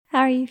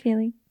you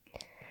feeling?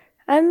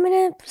 I'm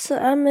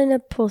gonna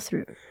pull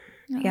through.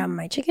 I got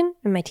my chicken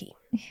and my tea.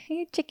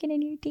 Your chicken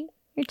and your tea.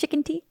 Your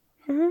chicken tea.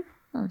 Mm-hmm.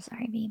 Oh, I'm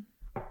sorry, babe.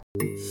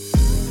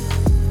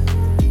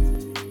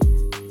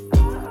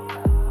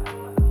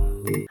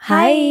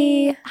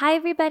 Hi,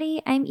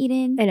 everybody. I'm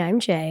Eden. And I'm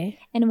Jay.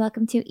 And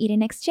welcome to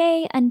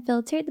EdenxJay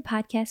Unfiltered, the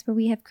podcast where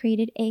we have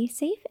created a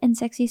safe and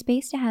sexy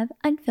space to have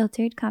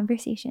unfiltered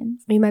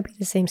conversations. We might be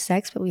the same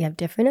sex, but we have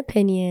different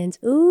opinions.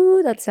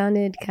 Ooh, that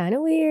sounded kind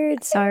of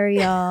weird. Sorry,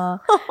 y'all.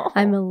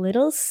 I'm a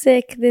little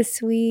sick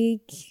this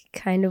week.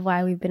 Kind of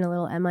why we've been a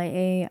little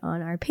MIA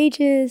on our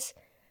pages.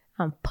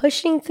 I'm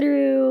pushing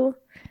through.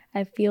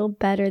 I feel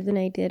better than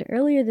I did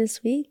earlier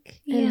this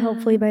week. And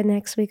hopefully by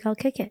next week I'll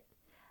kick it.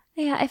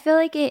 Yeah, I feel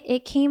like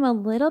it came a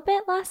little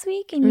bit last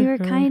week and you were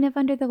kind of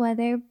under the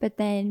weather, but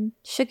then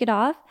shook it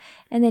off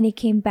and then it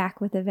came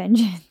back with a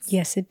vengeance.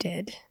 Yes, it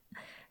did.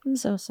 I'm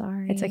so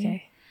sorry. It's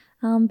okay.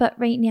 But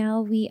right now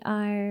we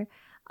are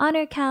on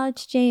our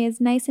couch. Jay is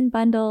nice and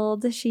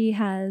bundled. She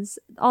has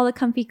all the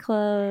comfy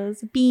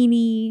clothes,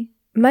 beanie.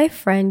 My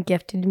friend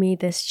gifted me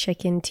this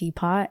chicken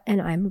teapot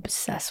and I'm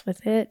obsessed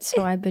with it.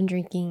 So I've been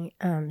drinking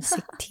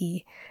sick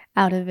tea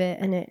out of it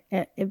and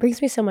it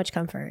brings me so much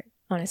comfort.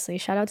 Honestly,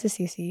 shout out to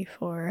Cece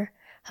for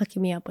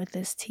hooking me up with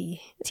this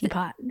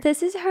teapot.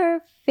 This is her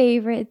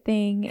favorite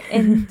thing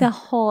in the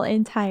whole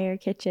entire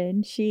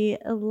kitchen. She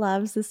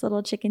loves this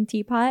little chicken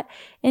teapot.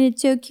 And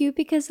it's so cute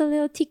because the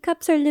little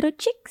teacups are little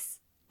chicks.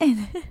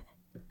 And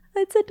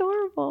it's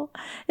adorable.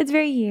 It's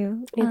very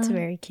you. It's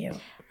very cute.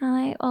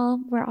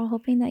 Well, we're all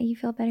hoping that you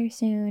feel better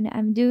soon.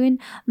 I'm doing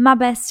my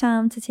best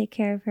to take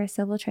care of her,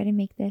 so we'll try to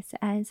make this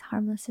as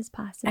harmless as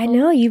possible. I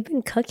know, you've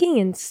been cooking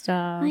and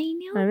stuff. I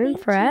know. I'm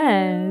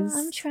impressed.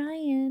 I'm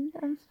trying.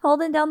 I'm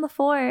holding down the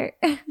fort.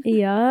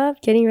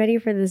 Yup, getting ready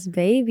for this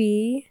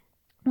baby.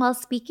 Well,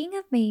 speaking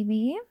of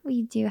baby,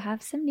 we do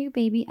have some new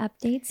baby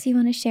updates you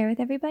want to share with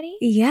everybody?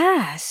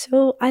 Yeah,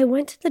 so I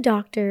went to the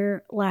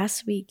doctor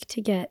last week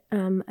to get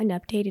an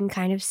update and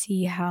kind of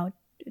see how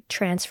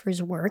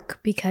transfers work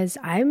because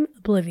I'm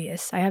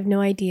oblivious. I have no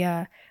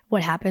idea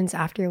what happens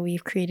after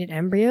we've created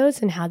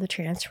embryos and how the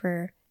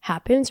transfer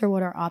happens or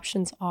what our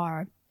options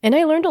are. And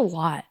I learned a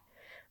lot,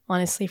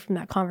 honestly, from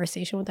that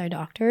conversation with our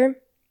doctor.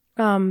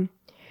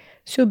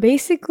 So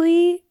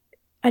basically,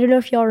 I don't know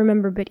if y'all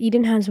remember, but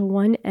Eden has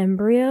one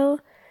embryo.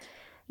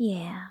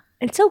 Yeah.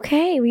 It's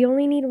okay. We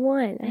only need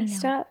one. I know.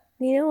 Stop.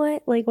 You know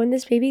what? Like when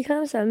this baby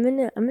comes, I'm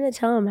gonna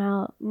tell him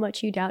how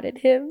much you doubted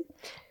him.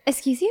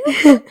 Excuse you?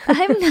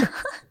 I'm not.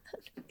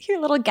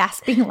 Your little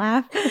gasping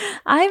laugh.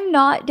 I'm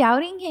not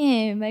doubting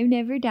him. I've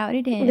never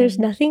doubted him. There's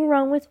nothing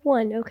wrong with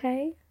one,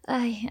 okay?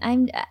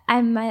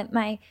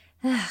 My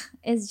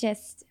is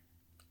just,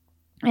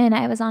 and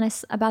I was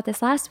honest about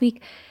this last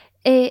week.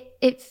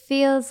 It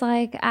feels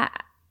like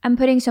I'm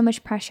putting so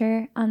much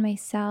pressure on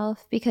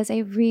myself because I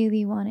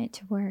really want it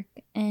to work,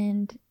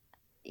 and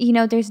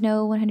there's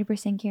no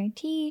 100%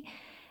 guarantee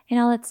and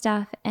all that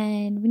stuff.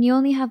 And when you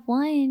only have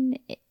one,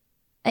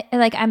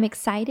 I'm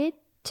excited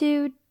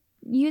to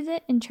use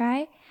it and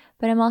try,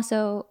 but I'm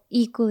also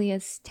equally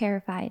as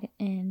terrified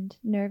and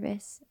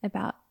nervous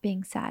about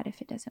being sad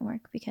if it doesn't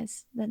work,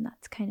 because then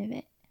that's kind of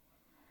it.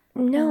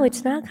 No,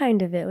 it's not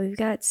kind of it. We've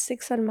got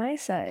 6 on my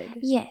side.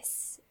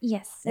 Yes.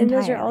 And entirely.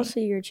 those are also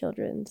your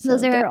children. So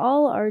they're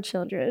all our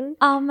children.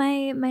 All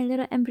my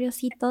little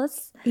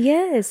embryositos.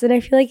 Yes, and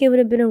I feel like it would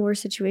have been a worse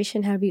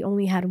situation had we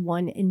only had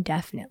one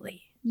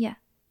indefinitely. Yeah,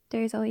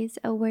 there's always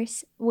a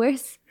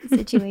worse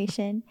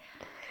situation.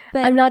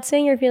 But I'm not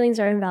saying your feelings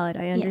are invalid.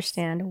 I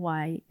understand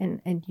why,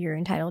 and you're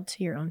entitled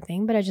to your own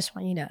thing, but I just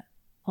want you to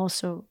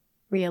also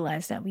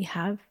realize that we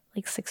have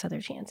like 6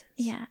 other chances.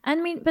 Yeah, I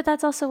mean, but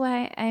that's also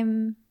why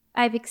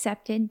I've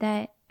accepted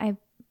that I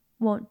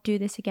won't do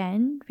this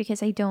again,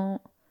 because I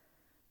don't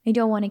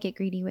want to get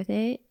greedy with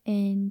it.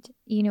 And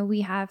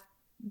we have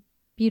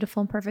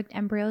beautiful and perfect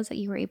embryos that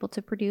you were able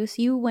to produce.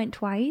 You went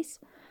twice,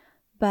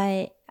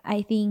 but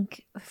I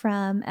think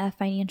from a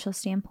financial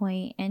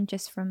standpoint and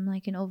just from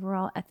like an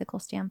overall ethical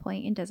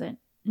standpoint, it doesn't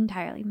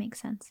entirely make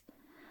sense.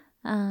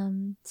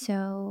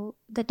 So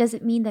that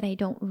doesn't mean that I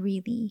don't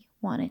really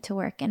want it to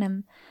work, and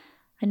I'm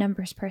a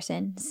numbers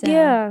person. So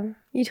yeah,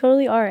 you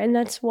totally are. And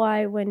that's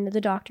why when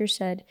the doctor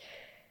said,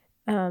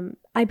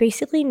 I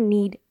basically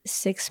need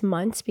 6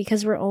 months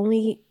because we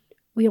only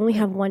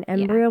have one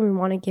embryo and we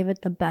want to give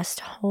it the best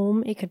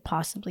home it could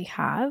possibly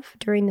have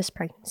during this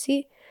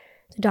pregnancy.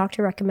 The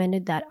doctor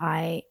recommended that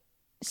I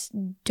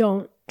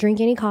don't drink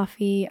any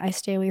coffee, I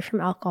stay away from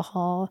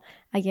alcohol,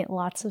 I get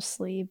lots of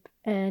sleep,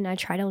 and I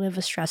try to live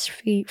a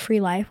stress-free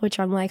life, which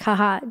I'm like,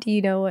 haha, do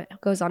you know what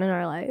goes on in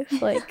our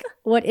life? Like,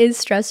 what is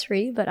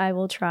stress-free? But I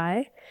will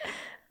try.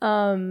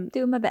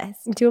 Doing my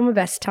best. Doing my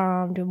best,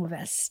 Tom. Doing my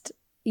best.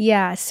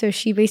 Yeah, so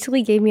she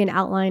basically gave me an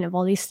outline of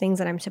all these things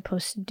that I'm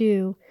supposed to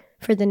do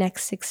for the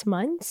next 6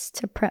 months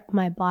to prep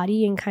my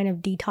body and kind of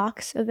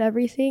detox of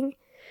everything,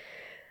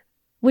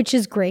 which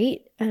is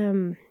great. I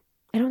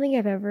don't think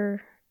I've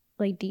ever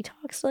like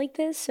detoxed like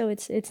this, so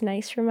it's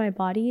nice for my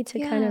body to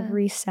kind of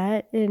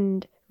reset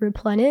and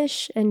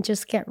replenish and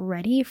just get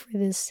ready for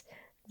this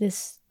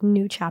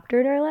new chapter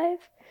in our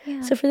life.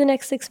 Yeah. So for the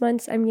next 6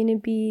 months, I'm going to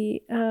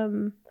be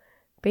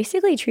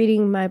basically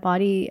treating my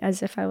body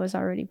as if I was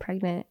already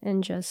pregnant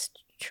and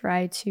just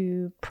try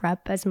to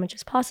prep as much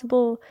as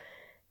possible.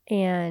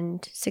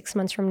 And 6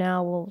 months from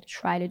now, we'll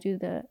try to do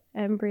the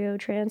embryo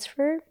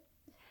transfer.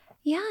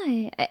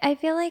 Yeah, I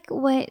feel like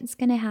what's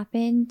going to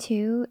happen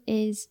too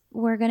is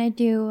we're going to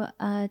do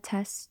a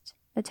test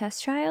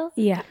trial.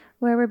 Yeah.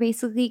 Where we're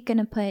basically going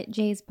to put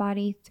Jay's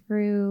body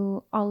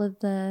through all of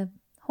the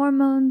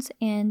hormones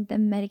and the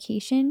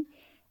medication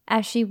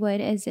as she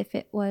would as if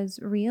it was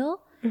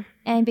real,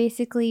 and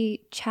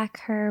basically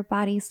check her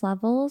body's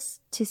levels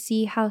to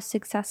see how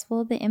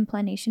successful the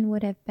implantation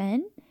would have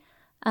been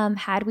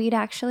had we'd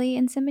actually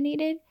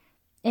inseminated,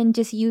 and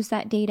just use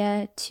that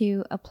data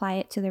to apply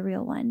it to the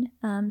real one.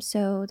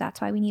 So that's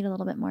why we need a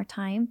little bit more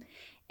time.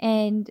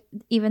 And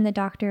even the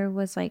doctor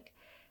was like,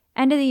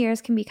 end of the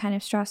years can be kind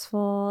of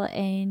stressful,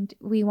 and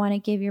we want to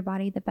give your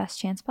body the best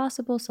chance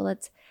possible. So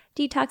let's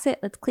detox it,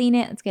 let's clean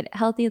it, let's get it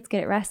healthy, let's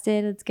get it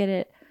rested, let's get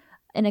it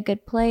in a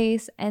good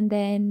place, and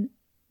then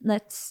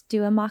let's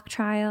do a mock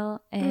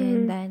trial,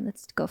 and then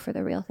let's go for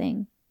the real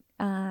thing.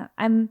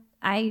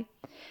 I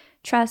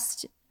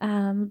trust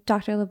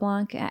Dr.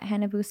 LeBlanc at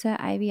Hanabusa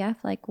IVF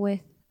like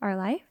with our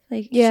life.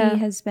 Like she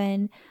has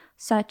been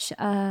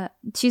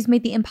she's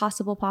made the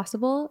impossible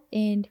possible,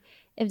 and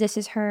if this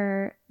is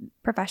her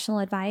professional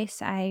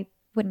advice, I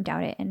wouldn't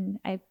doubt it, and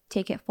I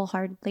take it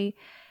full-heartedly.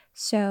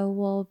 So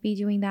we'll be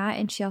doing that.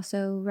 And she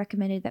also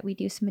recommended that we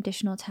do some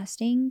additional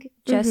testing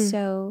just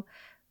so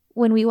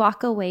when we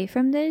walk away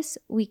from this,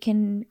 we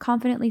can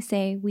confidently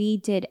say we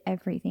did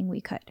everything we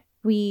could.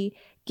 We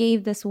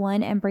gave this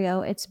one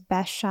embryo its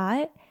best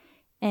shot,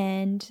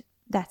 and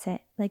that's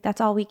it. Like,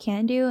 that's all we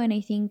can do. And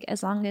I think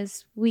as long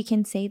as we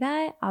can say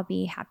that, I'll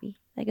be happy.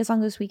 Like, as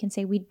long as we can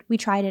say we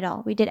tried it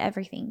all. We did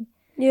everything.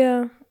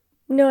 Yeah.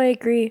 No, I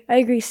agree.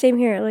 Same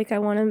here. Like, I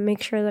want to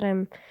make sure that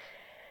I'm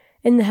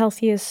in the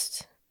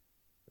healthiest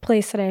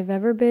place that I've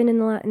ever been in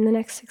the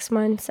next 6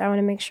 months. I want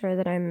to make sure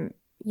that I'm,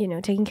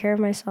 taking care of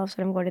myself, so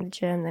that I'm going to the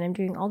gym, that I'm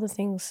doing all the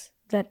things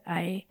that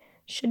I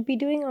should be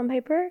doing on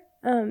paper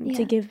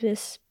to give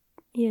this,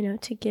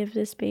 to give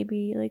this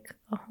baby like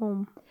a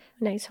home,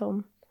 a nice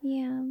home.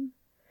 Yeah.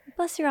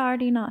 Plus, you're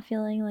already not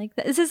feeling like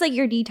this is like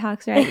your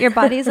detox, right? Your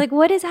body is like,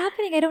 what is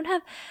happening? I don't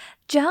have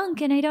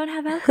junk, and I don't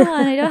have alcohol,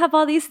 and I don't have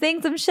all these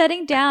things. I'm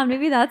shutting down.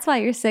 Maybe that's why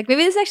you're sick.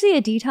 Maybe it's actually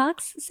a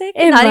detox sick.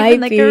 It not might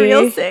even like be. a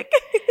real sick.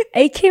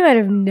 It came out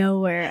of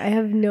nowhere. I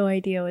have no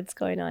idea what's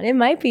going on. It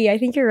might be. I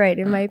think you're right.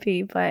 It might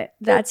be. But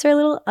that's our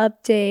little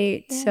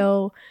update. Yeah.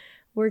 So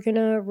we're going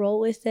to roll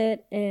with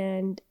it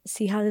and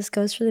see how this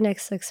goes for the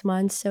next 6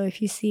 months. So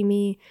if you see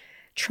me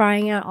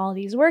trying out all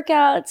these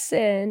workouts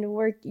and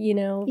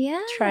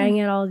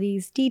trying out all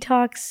these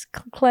detox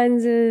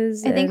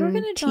cleanses. I think we're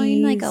going to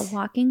join like a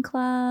walking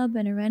club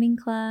and a running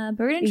club.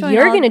 We're going to join.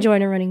 You're going to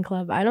join a running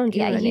club. I don't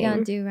do running. Yeah, you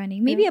don't do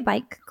running. Maybe a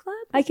bike club?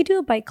 I could do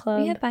a bike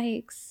club. We have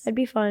bikes. That'd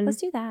be fun. Let's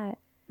do that.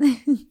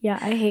 Yeah,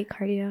 I hate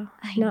cardio.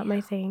 Not my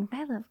thing.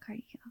 I love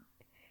cardio.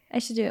 I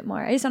should do it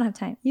more. I just don't have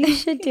time. You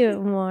should do it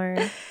more.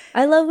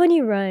 I love when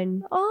you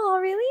run. Oh,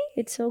 really?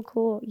 It's so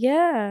cool.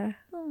 Yeah.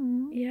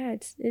 Aww. Yeah,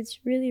 it's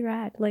really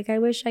rad. Like, I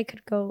wish I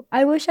could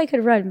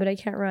run, but I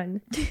can't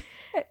run.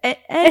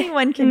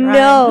 Anyone can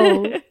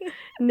run.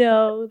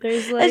 No,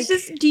 there's like... It's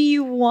just, do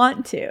you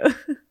want to?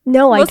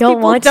 No, I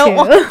don't want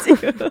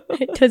to.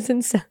 It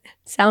doesn't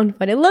sound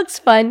fun. It looks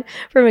fun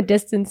from a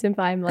distance if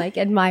I'm like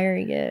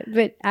admiring it,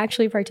 but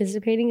actually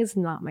participating is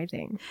not my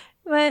thing.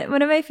 But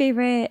one of my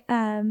favorite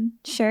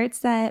shirts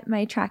that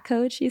my track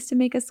coach used to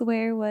make us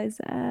wear was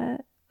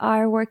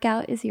our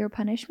workout is your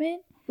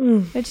punishment,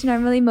 which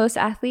normally most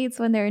athletes,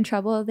 when they're in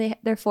trouble,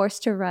 they're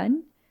forced to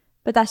run.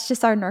 But that's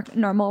just our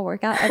normal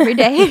workout every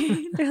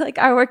day. They're like,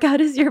 our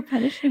workout is your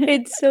punishment.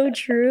 It's so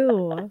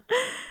true.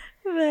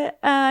 But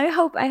I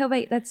hope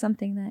that's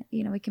something that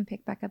we can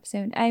pick back up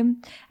soon.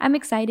 I'm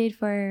excited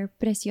for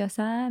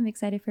Preciosa. I'm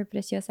exciid for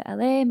Preciosa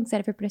LA. I'm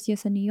excited for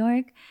Preciosa New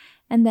York,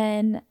 and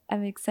then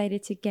I'm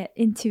excited to get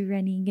into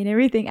running and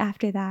everything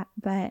after that.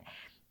 But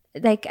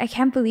like, I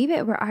can't believe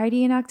it. We're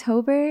already in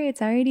October. It's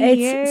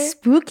here. It's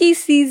spooky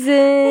season.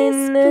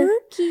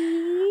 It's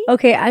spooky.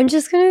 Okay, I'm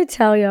just gonna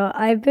tell y'all.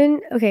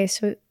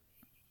 So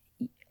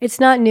it's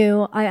not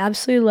new. I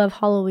absolutely love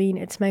Halloween.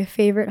 It's my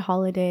favorite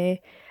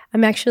holiday.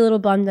 I'm actually a little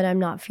bummed that I'm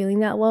not feeling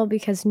that well,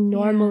 because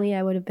normally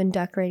I would have been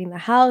decorating the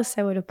house.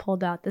 I would have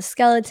pulled out the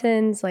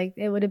skeletons. Like,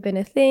 it would have been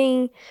a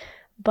thing.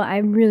 But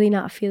I'm really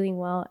not feeling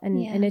well.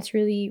 And it's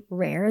really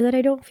rare that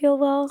I don't feel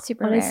well.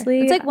 Super honestly.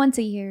 rare. It's like once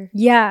a year.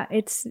 Yeah,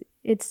 it's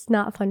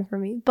not fun for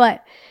me.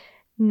 But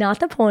not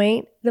the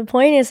point. The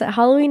point is that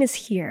Halloween is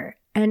here.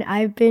 And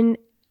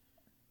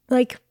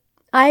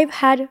I've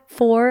had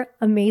 4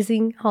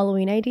 amazing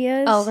Halloween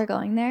ideas. Oh, we're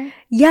going there?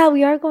 Yeah,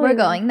 we are going. We're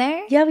going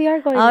there? Yeah, we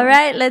are going. All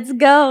right, let's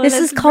go. This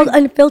is called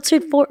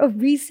Unfiltered for a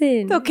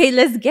reason. Okay,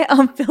 let's get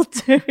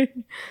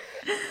unfiltered.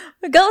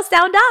 Go,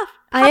 sound off.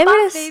 I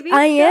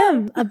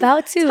am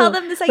about to. Tell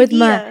them this idea. With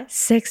my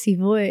sexy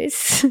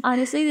voice.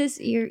 Honestly,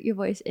 your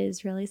voice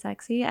is really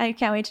sexy. I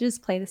can't wait to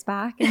just play this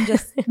back and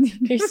just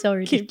You're so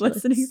ridiculous. keep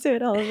listening to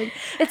it all over.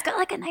 It's got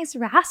like a nice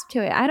rasp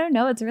to it. I don't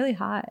know. It's really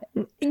hot.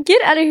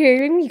 Get out of here.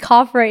 You're making me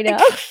cough right now.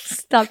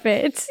 Stop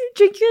it.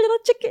 Drink your little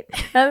chicken.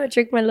 I'm going to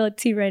drink my little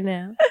tea right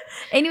now.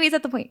 Anyways,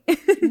 that's the point.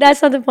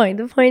 That's not the point.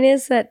 The point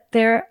is that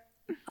there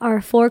are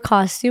 4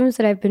 costumes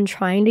that I've been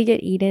trying to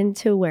get Eden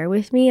to wear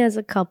with me as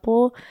a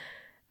couple.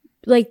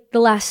 Like the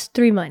last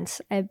 3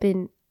 months, I've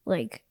been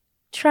like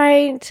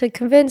trying to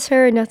convince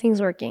her and nothing's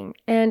working.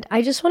 And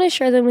I just want to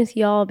share them with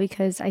y'all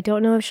because I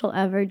don't know if she'll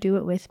ever do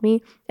it with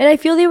me. And I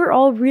feel they were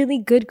all really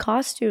good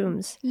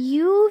costumes.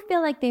 You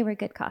feel like they were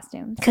good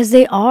costumes. Because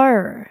they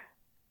are.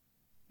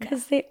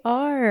 Because they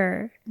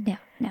are. No.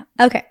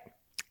 Okay.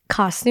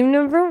 Costume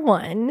number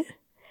 1.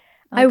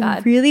 Oh,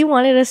 God. Really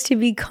wanted us to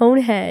be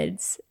cone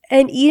heads.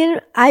 And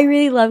Eden, I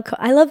really love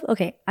I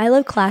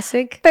love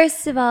classic.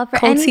 First of all, for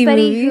culty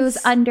anybody movies.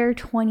 who's under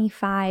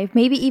 25,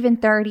 maybe even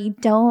 30,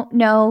 don't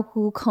know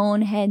who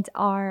cone heads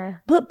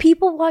are. But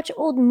people watch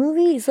old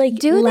movies. Like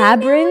Do they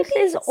Labyrinth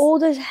is nowadays?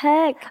 old as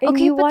heck. And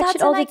Okay, you but watch that's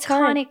it all an the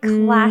time. iconic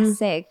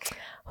classic.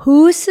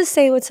 Who's to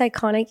say what's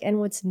iconic and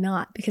what's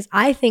not? Because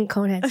I think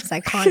Coneheads is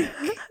iconic.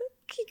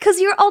 Because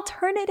you're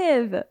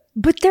alternative.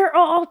 But there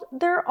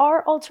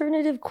are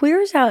alternative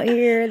queers out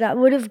here that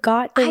would have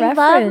got the reference.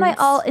 I love my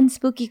alt and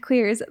spooky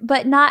queers,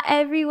 but not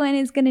everyone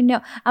is going to know.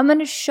 I'm going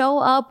to show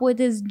up with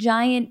this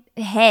giant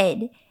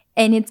head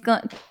and it's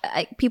going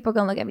people are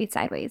going to look at me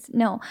sideways.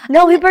 No,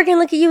 people are going to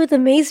look at you with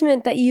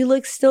amazement that you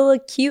look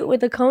cute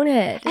with a cone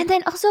head. And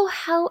then also,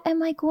 how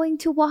am I going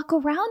to walk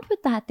around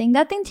with that thing?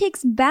 That thing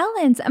takes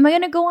balance. Am I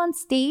going to go on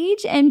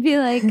stage and be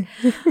like,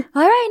 all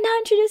right, now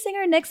introducing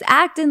our next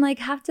act and like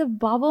have to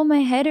bobble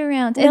my head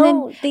around?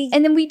 And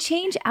then we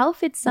change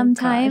outfits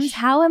sometimes.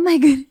 How am I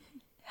going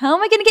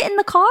to get in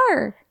the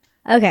car?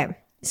 Okay.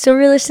 So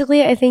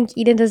realistically, I think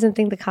Eden doesn't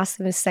think the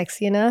costume is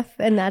sexy enough,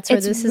 and that's where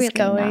this is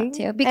going. Not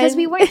to, because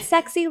we weren't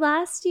sexy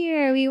last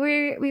year.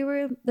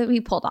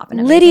 We pulled off an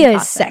amazing Lydia is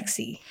costume.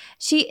 sexy.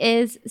 She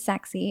is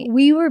sexy.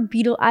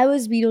 I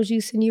was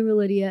Beetlejuice and you were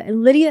Lydia,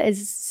 and Lydia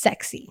is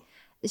sexy.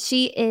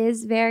 She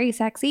is very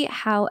sexy.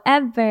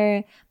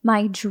 However,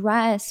 my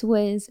dress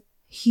was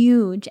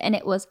huge and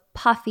it was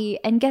puffy,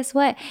 and guess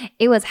what,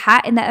 it was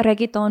hot in that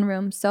reggaeton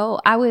room, so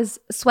I was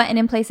sweating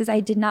in places I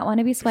did not want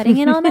to be sweating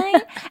in all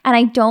night. And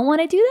I don't want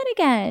to do that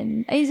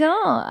again.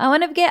 I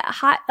want to get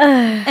hot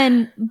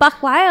and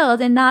buck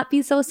wild and not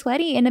be so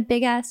sweaty in a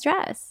big ass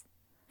dress,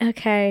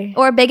 okay,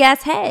 or a big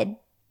ass head.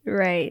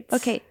 Right.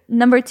 Okay,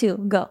 number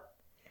 2, go.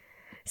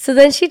 So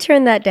then she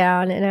turned that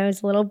down and I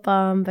was a little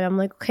bummed, but I'm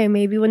like, okay,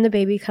 maybe when the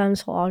baby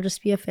comes we'll all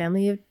just be a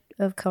family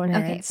of cone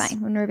heads. Okay,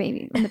 fine, when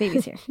the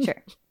baby's here.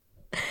 Sure.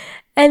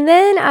 And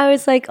then I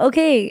was like,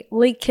 okay,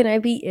 like, can I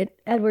be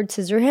Edward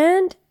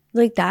Scissorhand?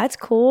 Like, that's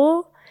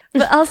cool.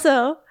 But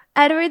also,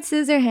 Edward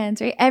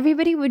Scissorhands, right?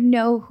 Everybody would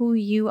know who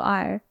you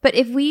are. But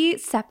if we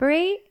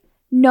separate,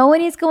 no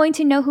one is going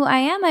to know who I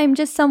am. I'm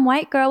just some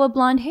white girl with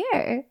blonde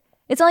hair.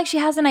 It's not like she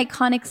has an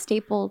iconic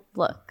staple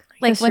look.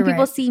 Like, when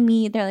people see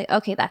me, they're like,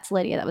 okay, that's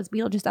Lydia. That was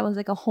Beetlejuice. That was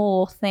like a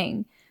whole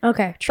thing.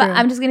 Okay, true. But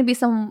I'm just going to be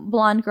some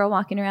blonde girl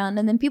walking around,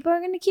 and then people are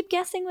going to keep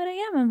guessing what I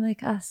am. I'm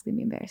like, oh, it's going to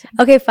be embarrassing.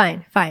 Okay,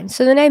 fine.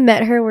 So then I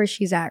met her where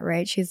she's at,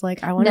 right? She's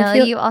like, I want to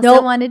feel... you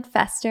also wanted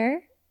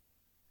Fester.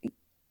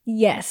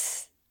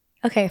 Yes.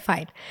 Okay,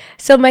 fine.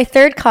 So my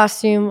third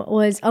costume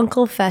was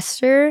Uncle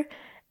Fester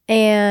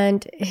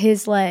and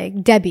his,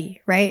 like,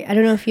 Debbie, right? I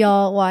don't know if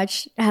y'all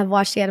have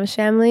watched The Addams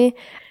Family.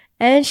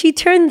 And she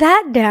turned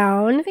that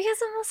down. Because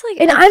I was like...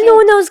 And I'm the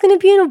one that was going to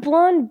be in a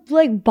blonde,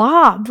 like,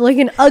 bob. Like,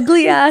 an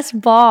ugly-ass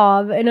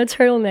bob and a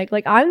turtleneck.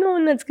 Like, I'm the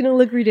one that's going to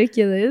look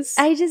ridiculous.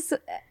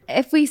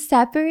 If we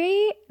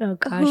separate, oh,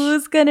 gosh,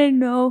 who's going to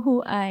know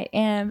who I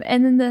am?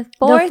 And then the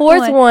fourth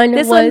one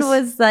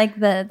was like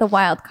the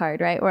wild card,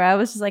 right? Where I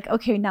was just like,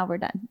 okay, now we're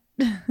done.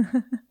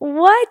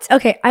 What?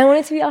 Okay, I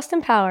wanted to be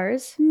Austin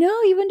Powers.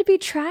 No, you wanted to be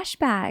trash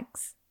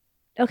bags.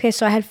 Okay,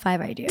 so I had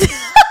 5 ideas.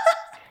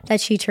 That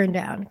she turned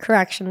down.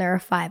 Correction, there are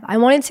 5. I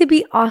wanted to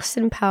be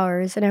Austin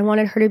Powers, and I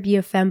wanted her to be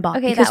a fembot.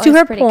 Okay, because to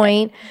her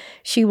point,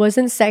 she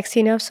wasn't sexy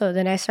enough. So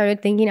then I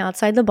started thinking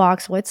outside the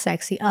box. What's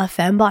sexy? A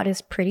fembot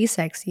is pretty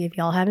sexy. If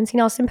y'all haven't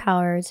seen Austin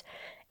Powers,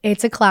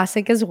 it's a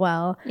classic as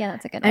well. Yeah,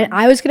 that's a good one. And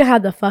I was gonna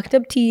have the fucked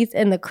up teeth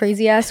and the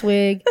crazy ass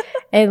wig,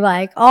 and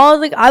like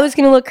I was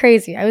gonna look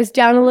crazy. I was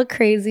down to look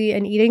crazy,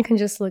 and Eden can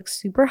just look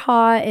super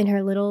hot in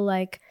her little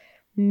like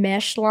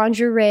mesh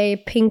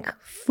lingerie, pink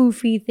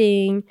foofy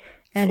thing.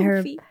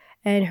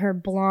 And her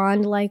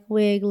blonde like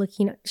wig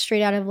looking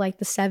straight out of like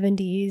the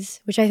 70s,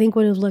 which I think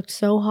would have looked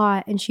so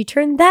hot. And she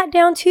turned that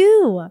down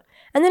too.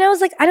 And then I was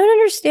like, I don't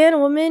understand,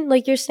 woman.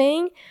 Like, you're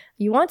saying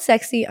you want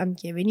sexy. I'm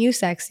giving you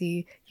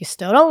sexy. You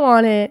still don't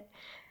want it.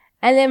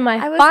 And then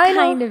I was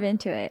kind of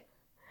into it.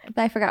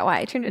 But I forgot why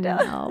I turned it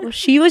down. No,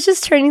 she was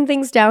just turning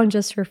things down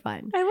just for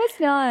fun. I was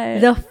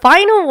not. The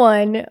final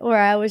one where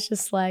I was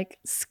just like,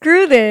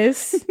 screw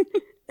this.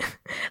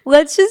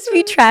 Let's just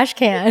be trash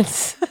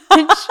cans.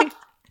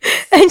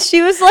 And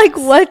she was like,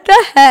 what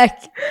the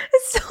heck?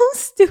 It's so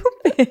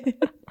stupid.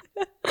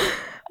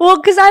 Well,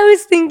 because I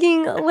was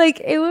thinking, like,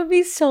 it would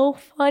be so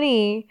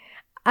funny.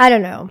 I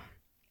don't know.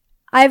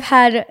 I've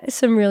had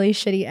some really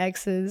shitty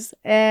exes,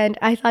 and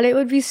I thought it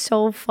would be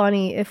so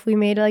funny if we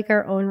made, like,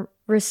 our own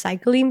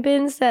recycling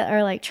bins that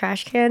are, like,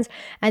 trash cans,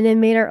 and then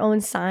made our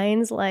own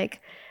signs,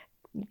 like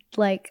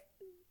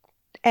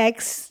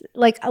ex,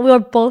 like, we were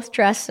both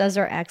dressed as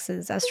our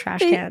exes as trash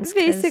cans.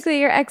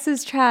 Basically, your ex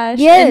is trash.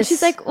 Yes. And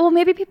she's like, well,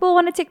 maybe people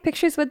want to take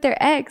pictures with their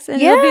ex,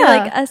 and it'll be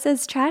like us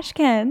as trash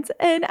cans.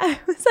 And I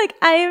was like,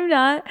 I am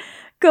not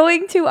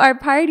going to our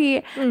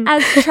party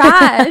as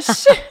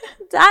trash.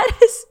 That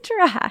is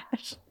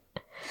trash.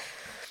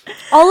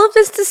 All of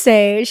this to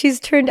say,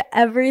 she's turned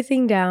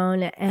everything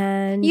down,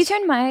 and you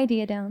turned my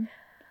idea down.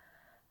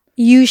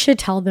 You should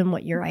tell them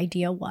what your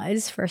idea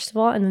was, first of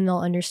all, and then they'll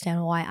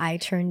understand why I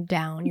turned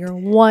down your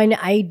one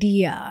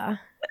idea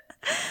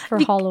for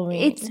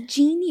Halloween. It's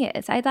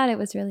genius. I thought it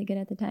was really good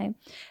at the time.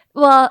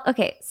 Well,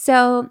 okay.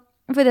 So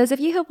for those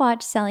of you who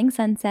watch Selling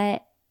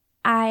Sunset,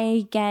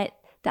 I get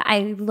that I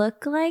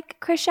look like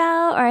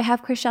Chriselle, or I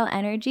have Chriselle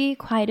energy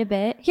quite a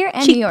bit here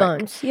in New York.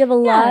 Cheekbones. You have a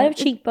lot of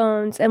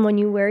cheekbones, and when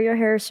you wear your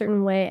hair a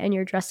certain way and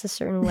you're dressed a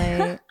certain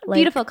way, like,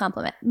 beautiful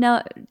compliment.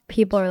 No,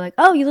 people are like,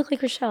 "Oh, you look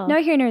like Chriselle."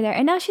 No here nor there.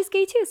 And now she's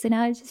gay too, so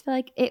now I just feel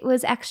like it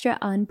was extra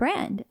on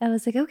brand. I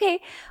was like, okay,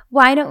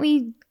 why don't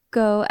we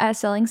go as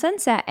Selling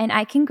Sunset, and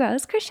I can grow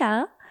as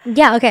Chriselle.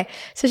 Yeah, okay.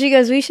 So she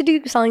goes, we should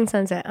do Selling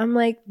Sunset. I'm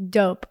like,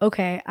 dope.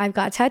 Okay, I've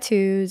got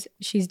tattoos.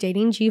 She's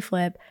dating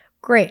G-Flip.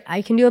 Great.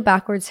 I can do a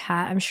backwards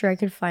hat. I'm sure I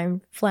could find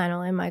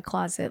flannel in my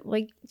closet.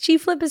 Like,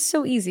 G-Flip is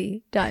so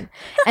easy. Done.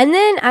 And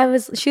then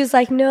she was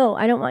like, no,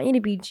 I don't want you to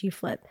be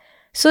G-Flip.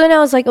 So then I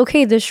was like,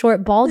 okay, this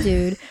short bald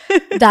dude,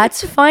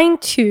 that's fine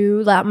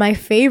too. Like, my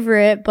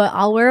favorite, but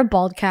I'll wear a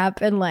bald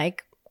cap and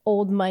like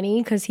old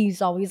money because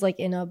he's always like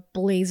in a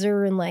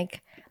blazer and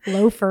like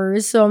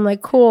loafers. So I'm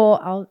like,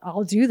 cool,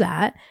 I'll do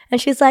that.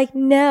 And she's like,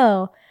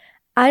 no,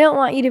 I don't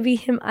want you to be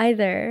him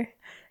either.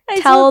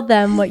 Tell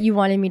them what you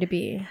wanted me to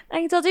be.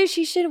 I told her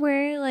she should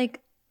wear like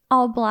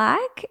all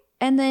black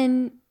and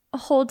then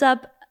hold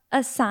up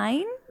a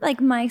sign, like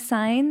my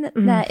sign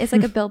that is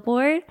like a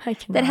billboard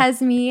that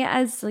has me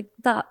as like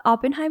the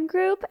Oppenheim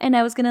group. And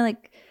I was going to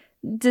like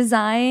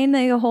design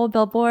like a whole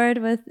billboard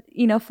with,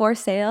 you know, for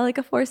sale, like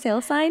a for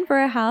sale sign for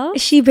a house.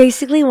 She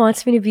basically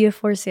wants me to be a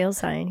for sale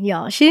sign,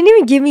 y'all. She didn't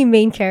even give me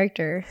main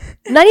character,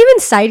 not even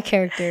side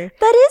character.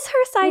 That is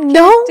her side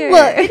character.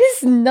 No, it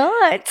is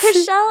not.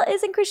 Chriselle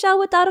isn't Chriselle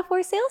without a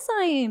for sale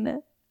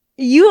sign.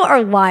 You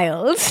are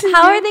wild.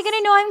 How are they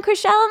gonna know I'm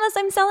Chriselle unless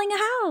I'm selling a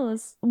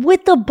house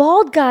with the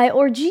bald guy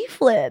or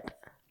G-Flip?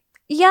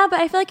 Yeah, but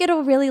I feel like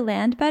it'll really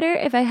land better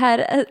if I had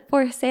a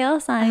for sale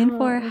sign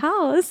for a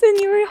house and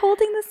you were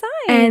holding the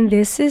sign. And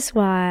this is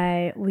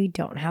why we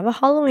don't have a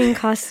Halloween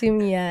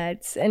costume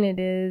yet. And it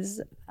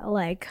is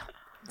like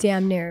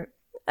damn near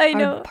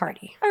our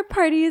party. Our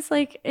party is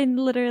like in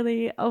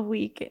literally a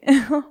week.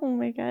 Oh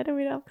my God, and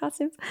we don't have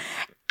costumes.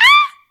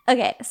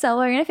 Okay, so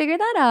we're going to figure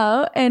that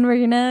out and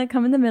we're going to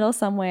come in the middle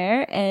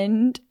somewhere.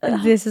 And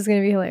this is going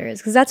to be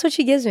hilarious because that's what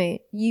she gives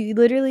me.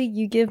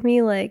 You give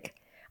me like,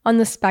 on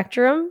the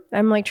spectrum,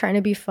 I'm like trying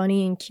to be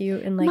funny and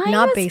cute and like mine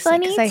not basic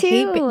because I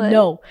hate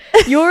no.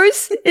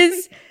 Yours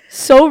is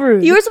so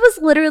rude. Yours was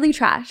literally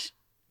trash.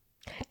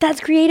 That's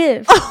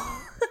creative.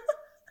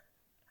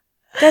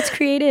 That's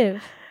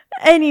creative.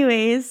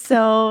 Anyways,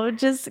 so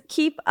just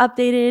keep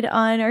updated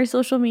on our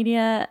social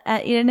media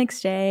at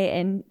EdenxJay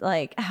and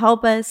like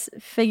help us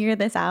figure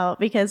this out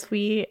because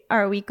we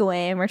are a week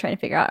away and we're trying to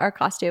figure out our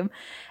costume.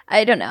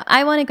 I don't know.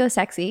 I want to go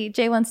sexy.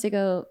 Jay wants to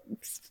go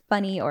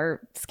funny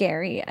or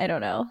scary. I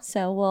don't know.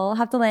 So we'll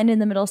have to land in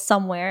the middle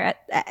somewhere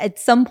at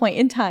some point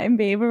in time,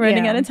 babe. We're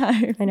running out of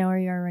time. I know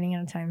we are running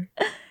out of time.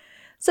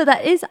 So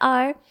that is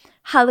our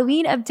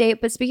Halloween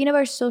update. But speaking of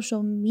our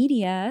social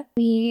media,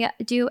 we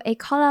do a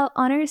call out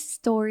on our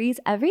stories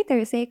every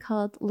Thursday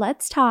called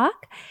Let's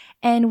Talk.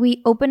 And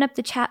we open up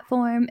the chat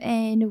form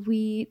and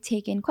we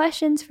take in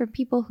questions for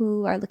people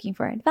who are looking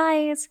for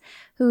advice,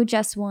 who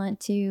just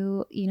want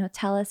to, you know,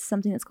 tell us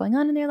something that's going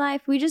on in their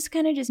life. We just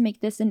kind of just make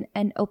this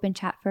an open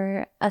chat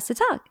for us to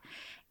talk.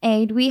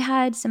 And we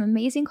had some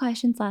amazing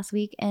questions last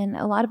week and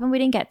a lot of them we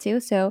didn't get to.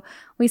 So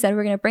we said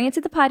we're going to bring it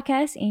to the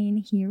podcast and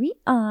here we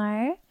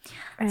are.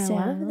 I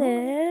love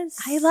this.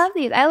 I love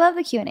these. I love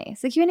the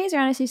Q&As. The Q&As are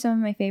honestly some of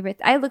my favorites.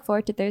 I look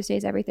forward to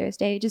Thursdays every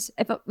Thursday.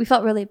 We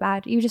felt really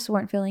bad. You just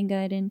weren't feeling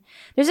good. And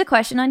there's a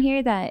question on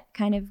here that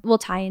kind of will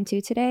tie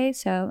into today.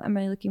 So I'm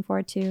really looking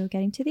forward to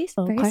getting to these.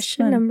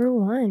 Question number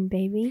 1,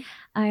 baby.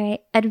 All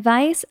right.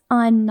 Advice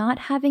on not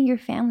having your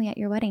family at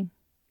your wedding.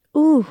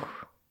 Ooh.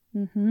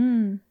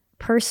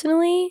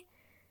 Personally,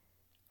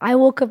 I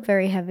woke up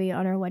very heavy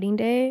on our wedding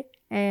day,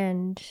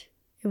 and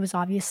it was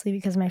obviously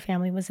because my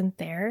family wasn't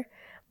there.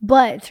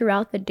 But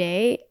throughout the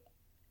day,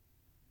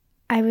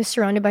 I was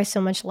surrounded by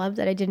so much love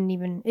that it didn't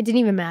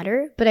even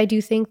matter. But I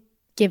do think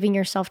giving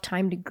yourself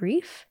time to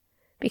grieve,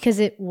 because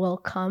it will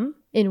come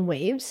in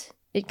waves.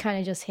 It kind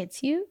of just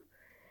hits you.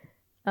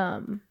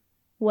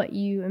 what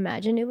you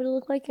imagine it would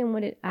look like and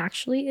what it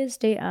actually is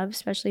day of,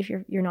 especially if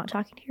you're not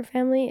talking to your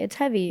family. It's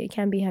heavy. It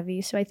can be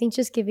heavy. So I think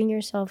just giving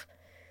yourself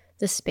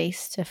the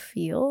space to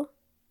feel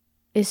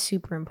is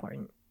super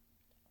important.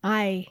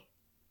 I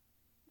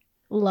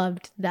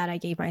loved that I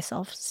gave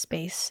myself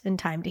space and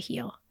time to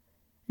heal.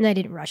 And I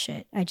didn't rush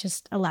it. I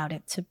just allowed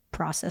it to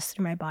process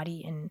through my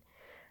body and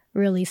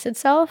release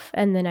itself.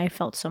 And then I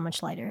felt so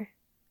much lighter,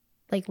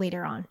 like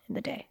later on in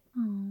the day.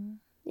 Oh,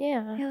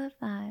 Yeah. I love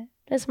that.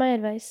 That's my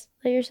advice.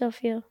 Let yourself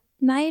feel.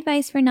 My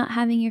advice for not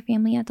having your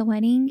family at the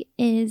wedding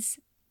is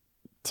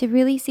to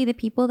really see the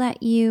people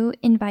that you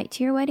invite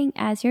to your wedding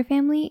as your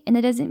family. And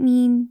it doesn't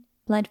mean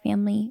blood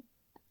family.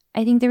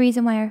 I think the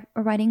reason why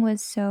our wedding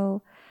was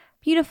so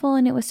beautiful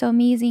and it was so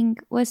amazing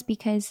was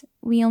because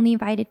we only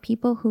invited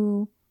people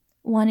who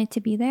wanted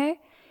to be there.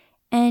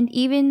 And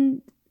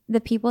even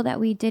the people that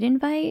we did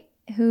invite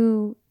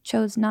who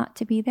chose not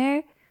to be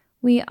there,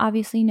 we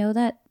obviously know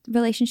that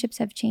relationships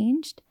have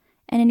changed.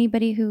 And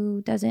anybody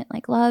who doesn't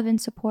like love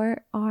and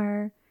support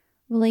our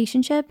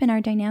relationship and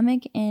our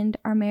dynamic and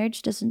our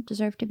marriage doesn't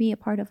deserve to be a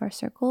part of our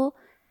circle.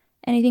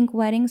 And I think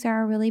weddings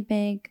are a really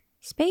big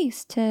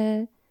space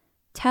to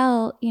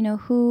tell,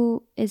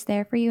 who is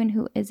there for you and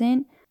who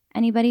isn't.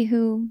 Anybody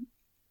who,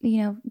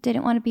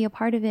 didn't want to be a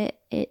part of it,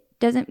 it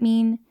doesn't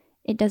mean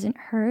it doesn't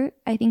hurt.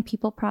 I think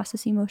people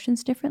process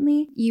emotions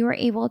differently. You are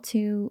able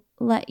to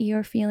let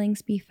your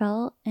feelings be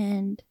felt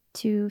and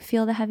to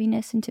feel the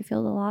heaviness and to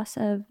feel the loss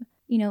of,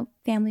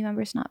 family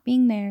members not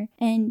being there.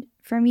 And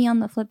for me, on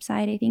the flip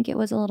side, I think it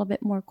was a little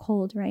bit more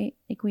cold, right?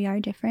 Like we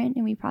are different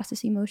and we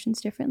process emotions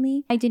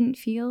differently. I didn't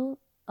feel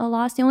a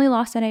loss. The only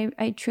loss that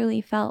I truly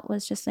felt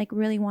was just like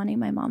really wanting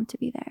my mom to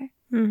be there.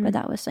 Mm-hmm. But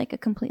that was like a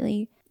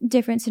completely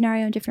different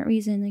scenario and different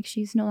reason. Like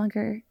she's no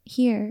longer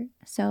here.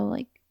 So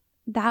like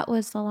that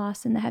was the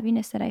loss and the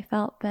heaviness that I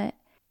felt. But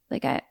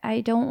like I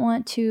don't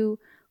want to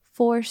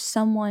force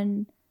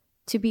someone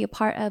to be a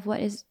part of what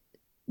is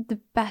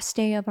the best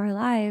day of our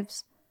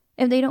lives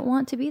if they don't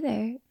want to be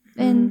there.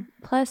 Mm-hmm. And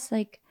plus,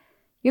 like,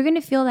 you're going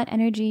to feel that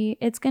energy.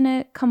 It's going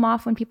to come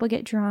off when people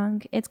get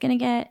drunk. It's going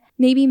to get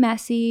maybe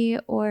messy,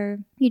 or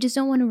you just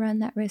don't want to run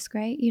that risk,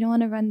 right? You don't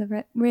want to run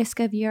the risk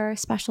of your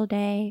special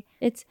day.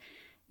 It's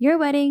your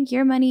wedding,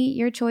 your money,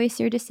 your choice,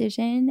 your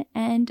decision,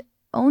 and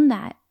own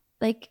that.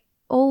 Like,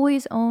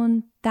 always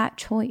own that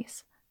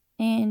choice.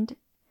 And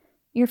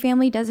your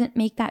family doesn't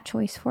make that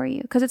choice for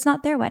you because it's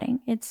not their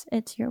wedding. It's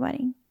your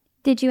wedding.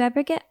 Did you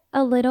ever get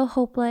a little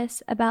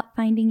hopeless about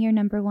finding your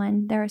number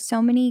one? There are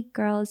so many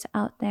girls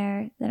out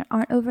there that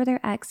aren't over their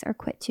ex or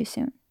quit too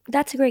soon.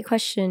 That's a great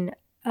question.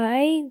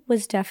 I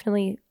was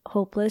definitely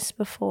hopeless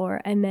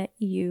before I met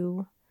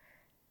you.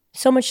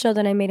 So much so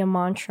that I made a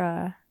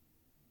mantra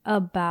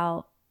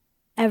about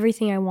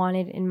everything I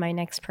wanted in my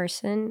next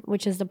person,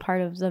 which is the part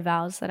of the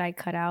vows that I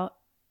cut out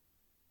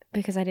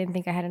because I didn't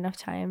think I had enough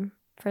time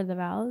for the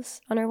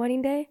vows on our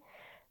wedding day.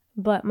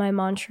 But my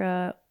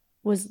mantra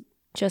was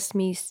just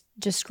me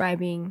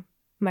describing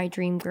my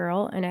dream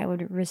girl, and I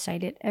would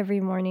recite it every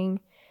morning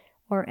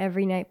or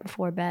every night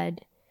before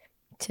bed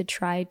to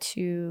try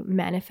to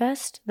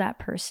manifest that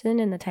person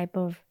and the type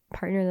of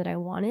partner that I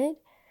wanted.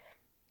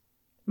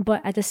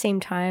 But at the same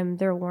time,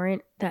 there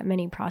weren't that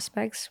many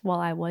prospects while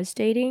I was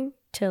dating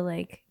to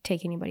like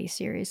take anybody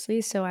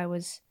seriously. So I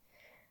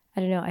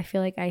don't know, I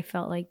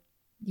felt like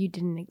you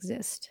didn't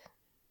exist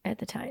at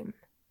the time.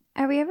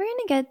 Are we ever going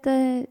to get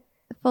the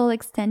full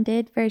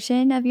extended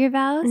version of your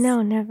vows?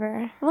 No,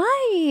 never.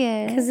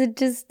 Why? Because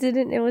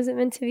it wasn't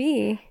meant to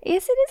be.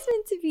 Yes, it is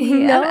meant to be.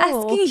 No. I'm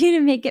asking you to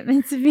make it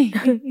meant to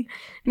be.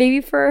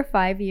 Maybe for a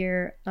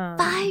 5-year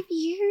 5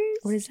 years?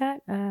 What is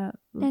that?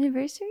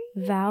 Anniversary?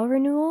 Vow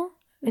renewal?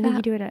 I think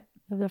you do it at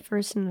the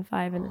 1st and the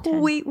 5 and the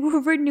 10. Wait, we're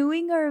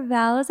renewing our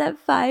vows at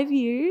 5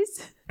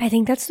 years? I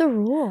think that's the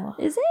rule.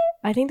 Is it?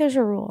 I think there's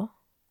a rule.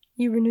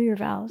 You renew your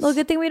vows. Well,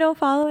 good thing we don't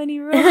follow any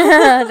rules.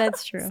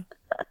 That's true.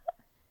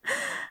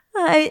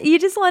 You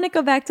just want to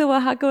go back to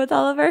Oaxaca with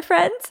all of our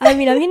friends? I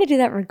mean, I'm going to do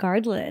that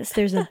regardless.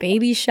 There's a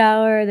baby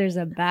shower. There's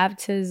a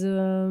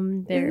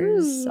baptism.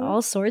 There's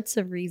all sorts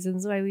of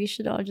reasons why we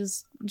should all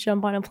just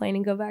jump on a plane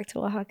and go back to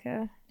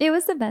Oaxaca. It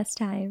was the best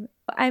time.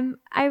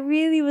 I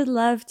really would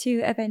love to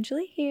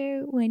eventually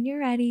hear, when you're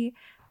ready,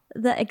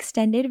 the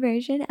extended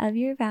version of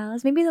your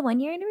vows. Maybe the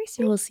 1-year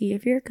anniversary. We'll see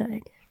if you're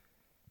good.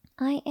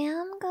 I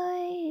am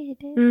good.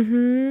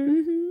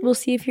 Mm-hmm. We'll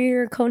see if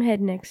you're a conehead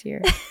next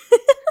year.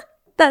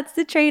 That's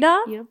the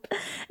trade-off? Yep.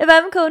 If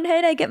I'm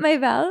conehead, I get my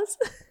vows?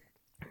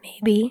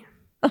 Maybe.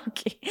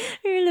 Okay.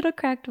 Your little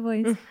cracked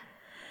voice.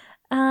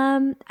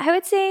 I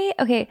would say,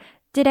 okay,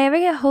 did I ever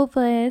get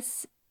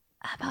hopeless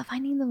about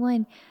finding the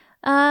one?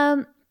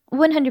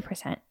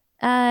 100%.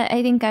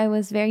 I think I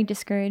was very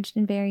discouraged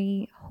and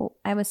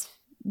I was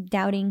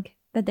doubting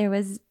that there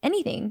was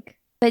anything.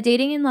 But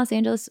dating in Los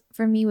Angeles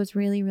for me was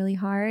really, really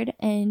hard.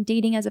 And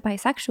dating as a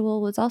bisexual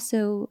was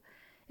also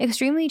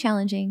extremely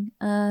challenging.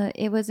 I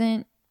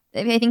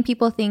think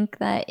people think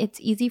that it's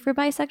easy for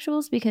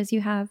bisexuals because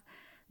you have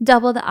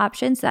double the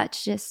options.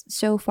 That's just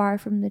so far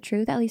from the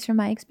truth, at least from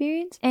my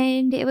experience.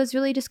 And it was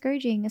really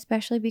discouraging,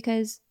 especially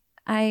because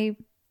I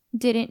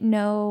didn't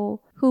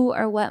know who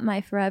or what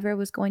my forever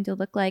was going to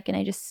look like. And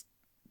I just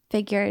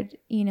figured,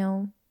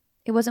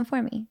 it wasn't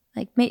for me.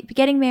 Like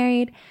getting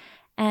married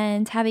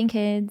and having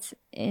kids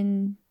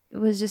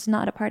was just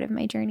not a part of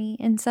my journey,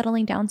 and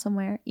settling down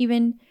somewhere,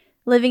 even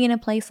living in a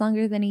place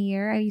longer than a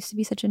year. I used to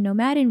be such a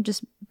nomad and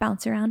just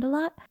bounce around a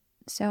lot.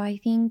 So I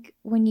think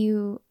when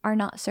you are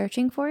not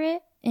searching for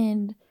it,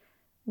 and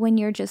when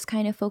you're just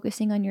kind of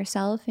focusing on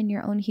yourself and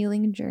your own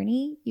healing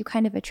journey, you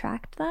kind of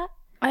attract that.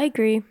 I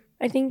agree.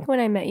 I think when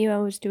I met you, I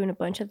was doing a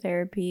bunch of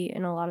therapy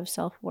and a lot of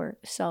self-work,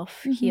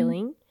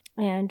 self-healing,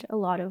 and a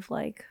lot of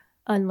like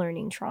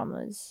unlearning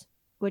traumas,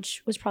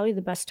 which was probably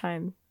the best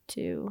time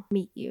to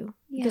meet you.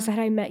 Yeah. Because had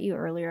I met you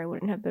earlier, I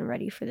wouldn't have been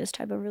ready for this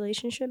type of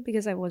relationship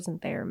because I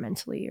wasn't there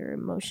mentally or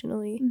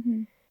emotionally.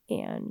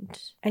 And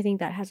I think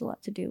that has a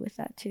lot to do with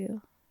that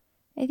too.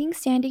 I think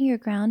standing your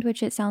ground,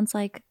 which it sounds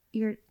like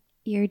you're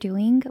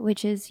doing,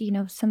 which is,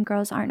 some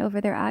girls aren't over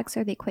their ex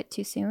or they quit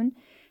too soon.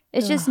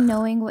 It's just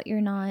knowing what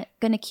you're not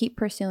going to keep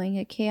pursuing.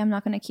 Okay, I'm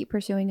not going to keep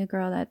pursuing a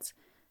girl that's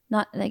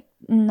not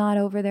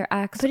over their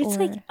ex. But it's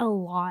like a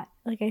lot.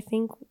 Like I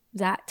think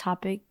that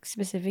topic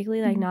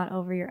specifically, like not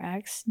over your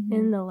ex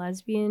in the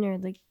lesbian or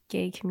the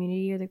gay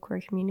community or the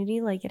queer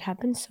community, like it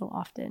happens so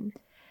often.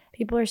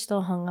 People are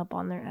still hung up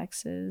on their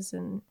exes,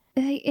 and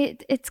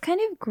it's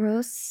kind of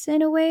gross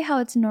in a way how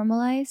it's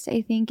normalized,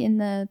 I think, in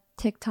the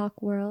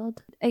TikTok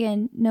world.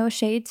 Again, no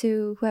shade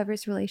to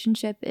whoever's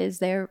relationship is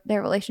their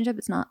relationship.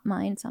 It's not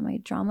mine. It's not my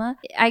drama.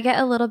 I get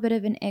a little bit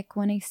of an ick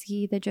when I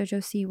see the JoJo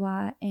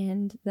Siwa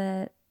and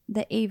the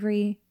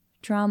Avery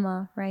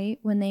drama, right?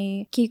 When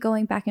they keep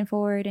going back and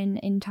forward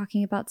and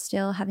talking about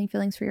still having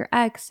feelings for your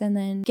ex, and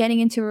then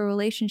getting into a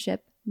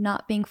relationship,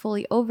 not being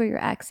fully over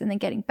your ex, and then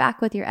getting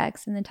back with your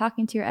ex, and then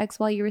talking to your ex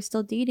while you were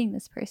still dating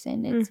this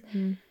person.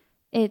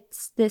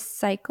 It's this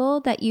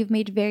cycle that you've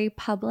made very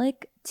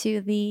public to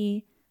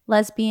the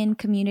lesbian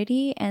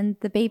community and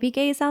the baby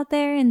gays out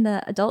there and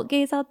the adult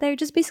gays out there,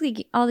 just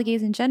basically all the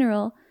gays in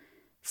general,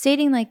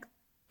 stating like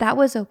that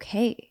was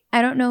okay.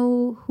 I don't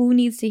know who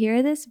needs to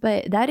hear this,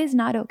 but that is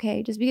not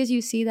okay. Just because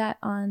you see that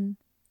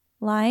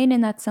online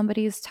and that's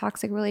somebody's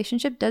toxic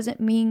relationship doesn't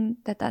mean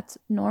that that's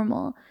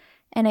normal.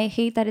 And I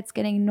hate that it's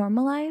getting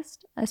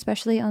normalized,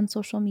 especially on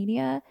social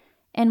media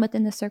and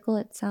within the circle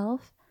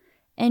itself.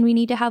 And we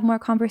need to have more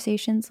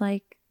conversations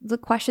like the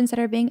questions that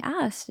are being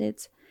asked.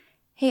 It's,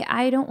 hey,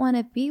 I don't want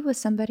to be with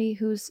somebody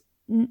who's,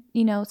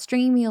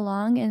 stringing me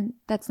along and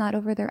that's not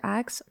over their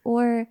ex,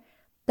 or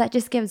that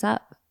just gives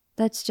up.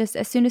 That's just,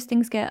 as soon as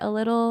things get a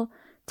little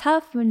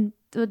tough, when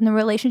the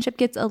relationship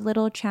gets a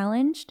little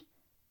challenged,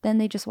 then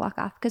they just walk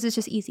off because it's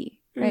just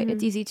easy, right?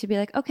 It's easy to be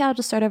like, okay, I'll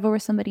just start over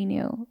with somebody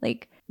new.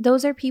 Like,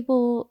 those are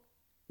people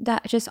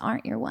that just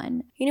aren't your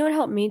one. You know what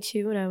helped me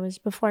too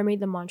before I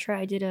made the mantra,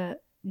 I did a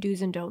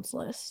do's and don'ts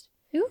list.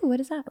 Ooh, what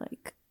is that?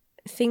 Like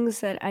things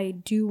that I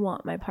do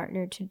want my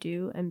partner to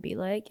do and be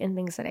like, and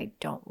things that I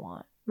don't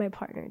want my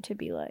partner to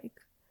be like,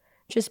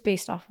 just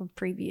based off of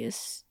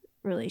previous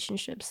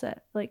relationships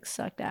that like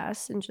sucked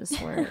ass and just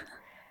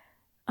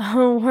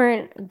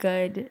weren't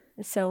good.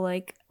 So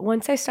like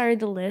once I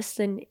started the list,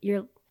 then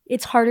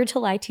it's harder to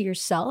lie to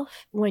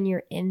yourself when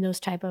you're in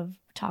those type of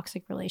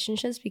toxic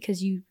relationships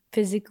because you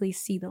physically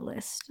see the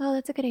list. Oh,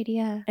 that's a good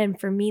idea. And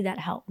for me, that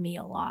helped me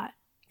a lot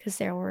because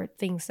there were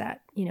things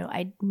that,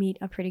 I'd meet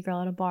a pretty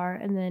girl at a bar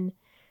and then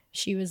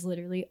she was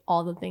literally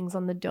all the things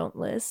on the don't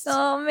list.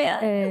 Oh,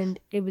 man. And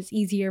it was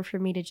easier for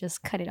me to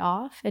just cut it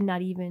off and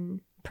not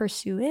even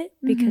pursue it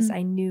because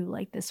I knew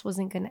like this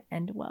wasn't going to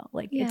end well.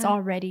 Like you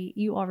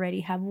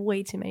already have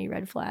way too many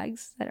red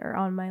flags that are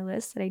on my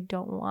list that I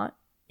don't want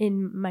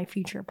in my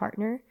future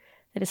partner,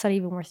 that it's not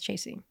even worth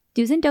chasing.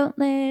 Do's and don't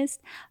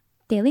list,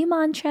 daily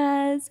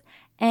mantras,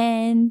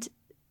 and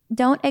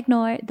don't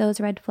ignore those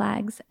red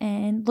flags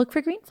and look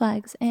for green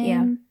flags,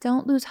 and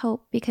don't lose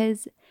hope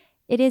because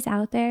it is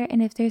out there.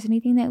 And if there's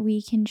anything that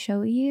we can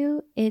show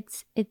you,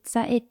 it's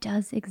that it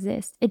does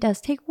exist. It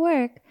does take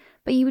work,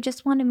 but you would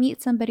just want to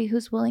meet somebody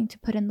who's willing to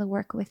put in the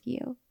work with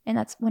you. And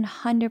that's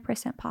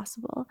 100%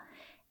 possible.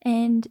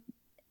 And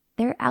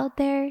they're out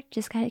there.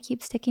 Just gotta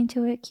keep sticking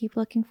to it, keep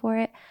looking for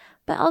it,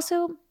 but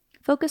also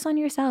focus on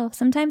yourself.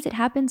 Sometimes it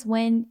happens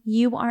when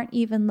you aren't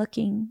even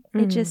looking.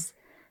 It just,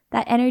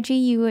 that energy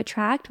you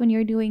attract when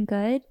you're doing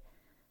good,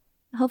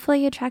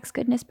 hopefully attracts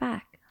goodness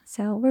back.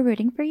 So we're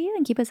rooting for you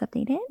and keep us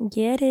updated.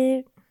 Get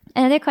it.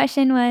 Another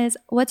question was,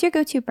 what's your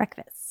go-to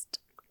breakfast?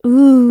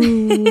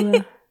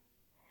 Ooh.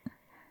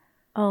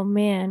 Oh,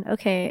 man.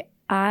 Okay.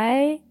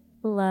 I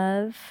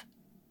love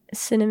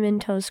Cinnamon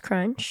Toast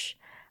Crunch.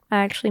 I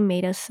actually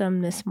made us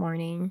some this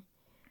morning.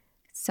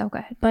 So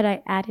good. But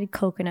I added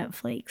coconut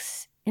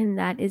flakes, and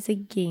that is a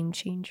game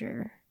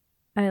changer.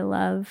 I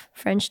love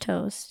French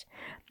toast,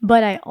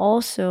 but I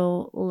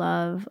also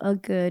love a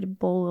good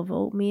bowl of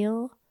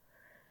oatmeal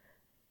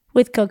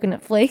with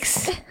coconut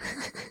flakes.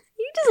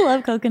 You just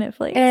love coconut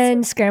flakes.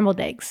 And scrambled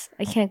eggs.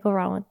 I can't go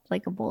wrong with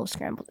like a bowl of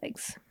scrambled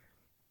eggs.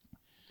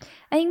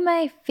 I think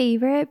my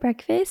favorite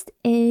breakfast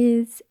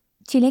is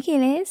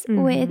chilaquiles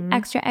with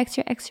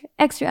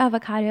extra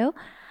avocado.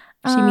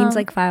 She means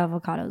like 5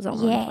 avocados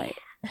on one plate.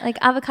 Like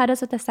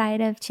avocados with a side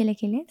of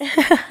chilaquiles.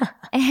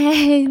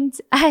 And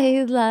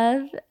I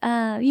love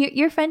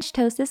your French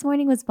toast this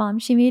morning was bomb.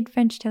 She made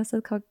French toast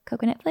with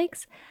coconut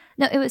flakes.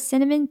 No, it was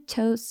cinnamon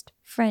toast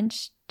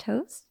French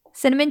toast.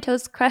 Cinnamon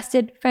toast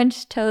crusted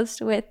French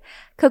toast with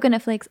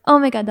coconut flakes. Oh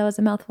my God, that was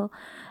a mouthful.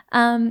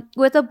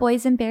 With a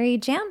boysenberry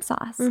jam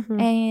sauce.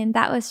 And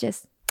that was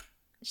just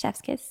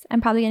chef's kiss.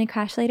 I'm probably going to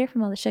crash later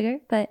from all the sugar,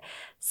 but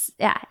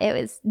yeah, it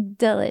was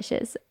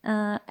delicious.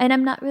 And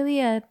I'm not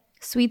really a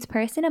sweets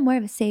person. I'm more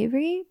of a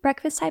savory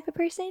breakfast type of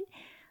person,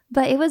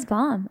 but it was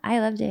bomb. I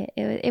loved it.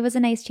 It was a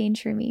nice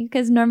change for me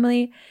because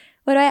normally,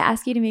 what do I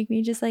ask you to make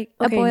me? Just like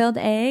a boiled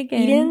egg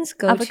and Eden's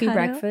go-to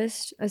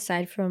breakfast,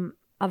 aside from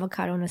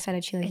avocado and a side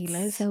of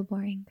chilaquiles, so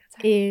boring.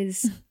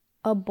 Is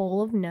a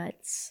bowl of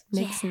nuts,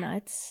 mixed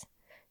nuts,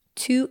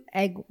 two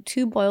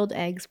boiled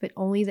eggs, but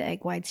only the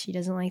egg whites. She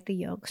doesn't like the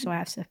yolk, so I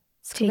have to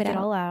take it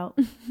all out.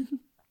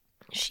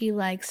 She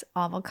likes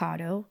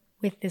avocado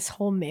with this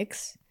whole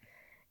mix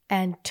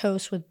and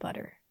toast with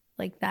butter.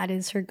 Like that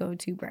is her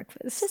go-to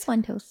breakfast. Just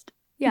one toast.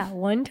 Yeah,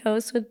 one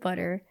toast with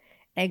butter,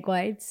 egg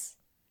whites,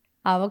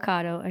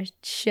 avocado, a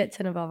shit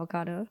ton of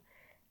avocado,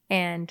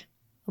 and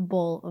a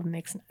bowl of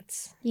mixed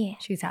nuts. Yeah.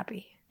 She's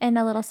happy. And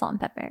a little salt and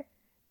pepper.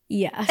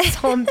 Yeah,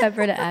 salt and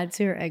pepper to add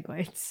to her egg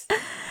whites.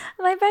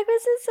 My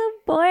breakfast is so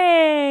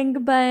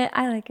boring, but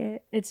I like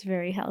it. It's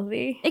very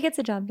healthy. It gets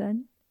the job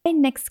done. My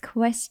next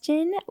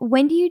question,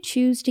 when do you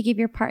choose to give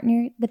your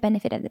partner the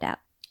benefit of the doubt?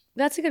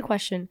 That's a good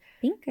question.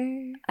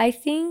 Thinker. I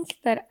think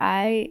that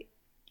I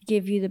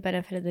give you the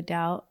benefit of the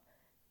doubt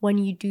when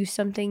you do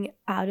something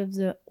out of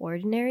the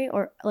ordinary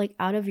or like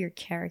out of your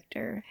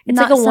character. It's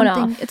not like a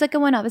one-off. It's like a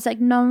one-off. It's like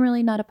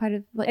normally not a part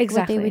of what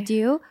they would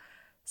do.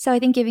 So I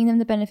think giving them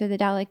the benefit of the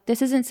doubt, like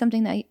this isn't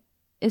something that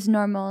is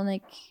normal and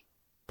like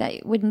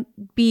that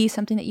wouldn't be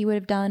something that you would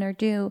have done or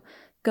do.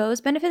 Goes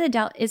benefit of the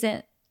doubt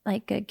isn't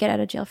like a get out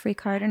of jail free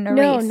card or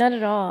no, not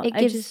at all. It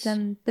gives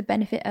them the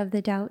benefit of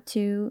the doubt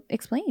to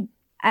explain.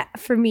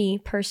 For me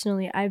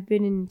personally, I've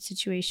been in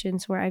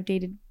situations where I've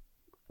dated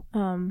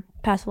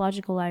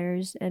pathological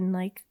liars and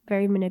like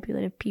very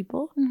manipulative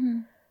people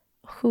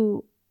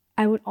who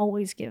I would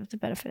always give the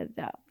benefit of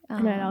the doubt.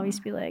 And I'd always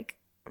be like,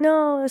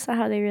 no, that's not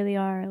how they really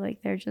are.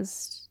 Like they're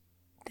just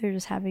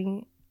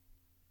having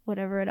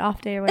whatever, an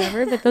off day or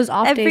whatever. But those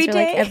off days are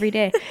like every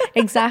day.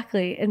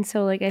 Exactly. And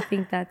so like I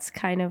think that's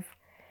kind of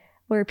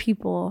where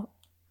I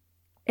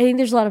think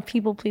there's a lot of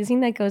people pleasing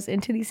that goes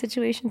into these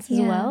situations as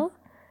well.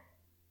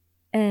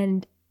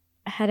 And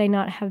had I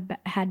not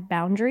had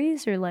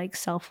boundaries or like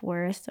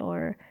self-worth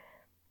or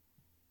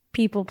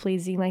people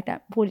pleasing, like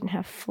that wouldn't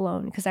have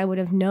flown, because I would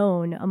have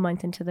known a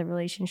month into the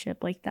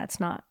relationship like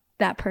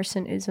that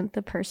person isn't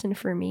the person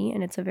for me,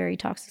 and it's a very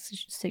toxic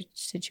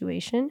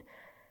situation.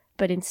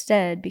 But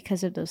instead,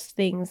 because of those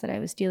things that I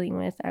was dealing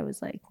with, I was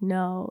like,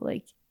 no,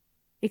 like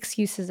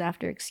excuses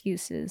after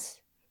excuses,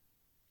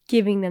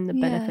 giving them the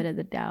benefit of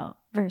the doubt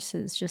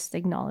versus just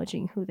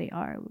acknowledging who they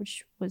are,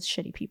 which was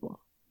shitty people.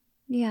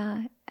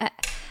 Yeah.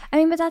 I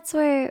mean, but that's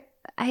where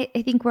I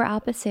think we're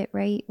opposite,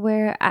 right?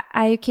 Where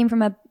I came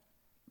from a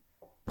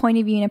point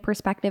of view and a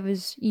perspective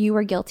is you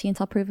were guilty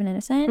until proven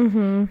innocent.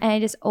 And I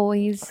just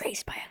always...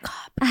 Raised by a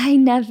cop. I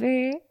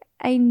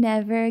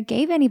never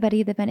gave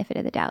anybody the benefit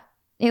of the doubt.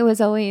 It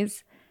was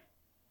always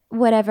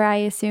whatever I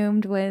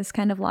assumed was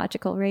kind of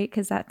logical, right?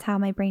 Because that's how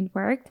my brain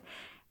worked.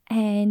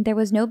 And there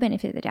was no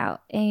benefit of the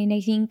doubt. And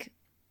I think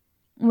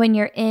when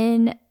you're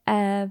in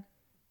a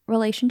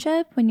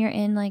relationship, when you're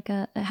in like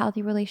a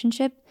healthy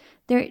relationship,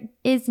 there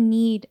is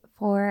need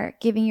for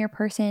giving your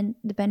person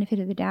the benefit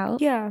of the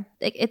doubt. Yeah.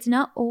 Like it's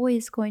not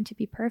always going to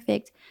be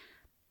perfect.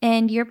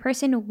 And your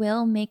person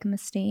will make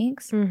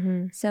mistakes.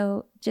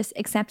 So just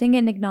accepting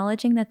and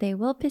acknowledging that they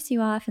will piss you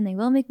off and they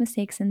will make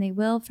mistakes and they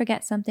will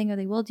forget something or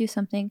they will do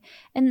something,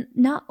 and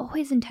not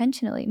always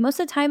intentionally. Most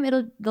of the time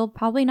they'll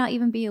probably not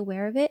even be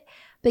aware of it,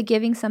 but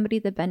giving somebody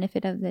the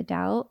benefit of the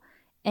doubt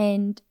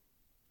and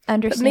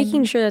understanding. But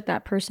making sure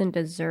that person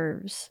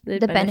deserves the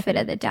benefit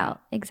of the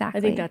doubt. Exactly.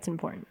 I think that's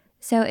important.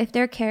 So if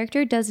their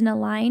character doesn't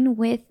align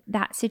with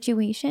that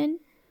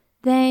situation,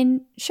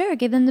 then sure,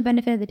 give them the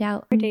benefit of the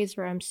doubt. There are days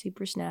where I'm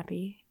super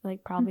snappy,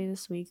 like probably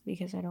this week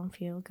because I don't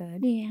feel good.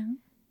 Yeah.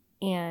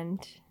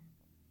 And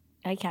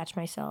I catch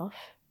myself,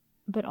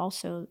 but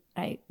also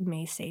I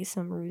may say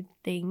some rude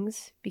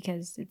things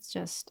because it's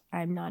just,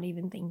 I'm not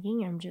even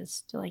thinking. I'm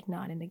just like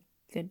not in a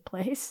good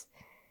place.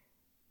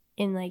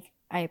 And like,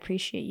 I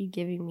appreciate you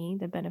giving me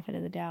the benefit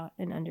of the doubt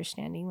and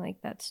understanding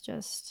like that's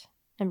just,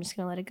 I'm just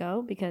going to let it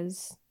go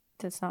because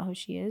that's not who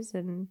she is.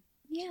 And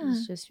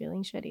she's just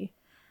feeling shitty.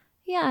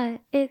 Yeah,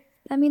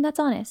 I mean, that's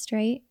honest,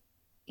 right?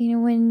 You know,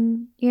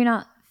 when you're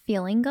not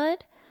feeling good,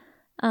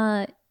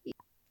 I'm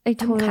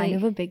kind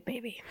of a big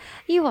baby.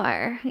 You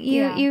are.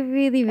 You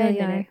really,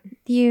 really are.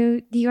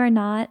 You are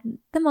not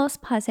the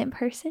most pleasant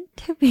person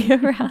to be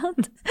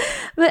around.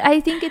 But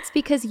I think it's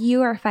because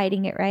you are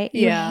fighting it, right?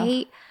 You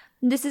hate,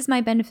 this is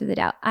my benefit of the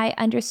doubt. I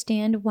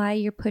understand why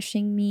you're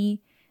pushing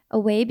me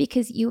away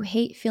because you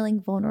hate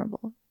feeling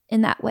vulnerable.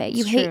 in that way.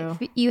 You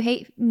It's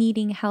hate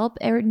needing help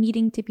or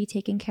needing to be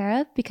taken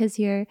care of because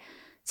you're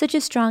such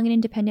a strong and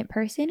independent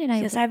person. And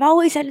I've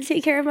always had to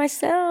take care of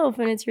myself,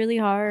 and it's really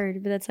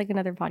hard, but that's like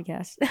another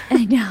podcast.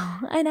 I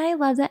know. And I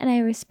love that, and I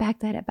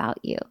respect that about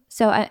you.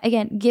 So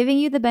again, giving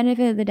you the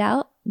benefit of the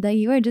doubt that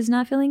you are just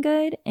not feeling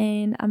good,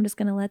 and I'm just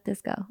going to let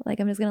this go. Like,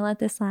 I'm just going to let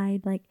this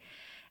slide. Like,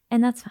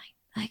 and that's fine.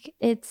 Like,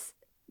 it's,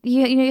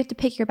 you have to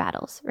pick your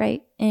battles,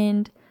 right?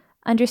 And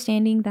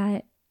understanding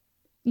that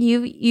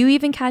you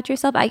even catch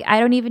yourself. I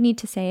don't even need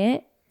to say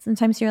it.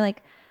 Sometimes you're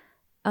like,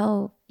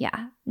 oh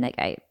yeah, like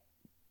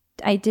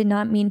I did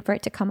not mean for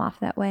it to come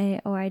off that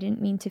way, or I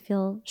didn't mean to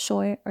feel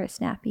short or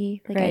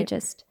snappy. Like, I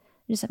just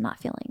am not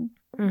feeling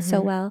so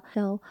well.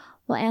 So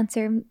we'll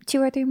answer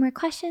 2 or 3 more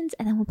questions,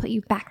 and then we'll put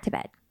you back to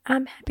bed.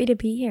 I'm happy to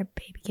be here,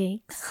 baby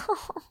cakes.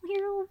 Oh, your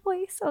little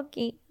voice.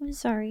 Okay, I'm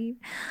sorry.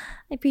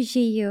 I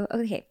appreciate you.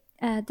 Okay,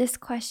 this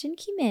question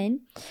came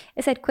in.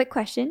 It said, quick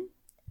question.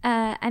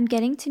 I'm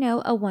getting to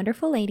know a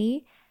wonderful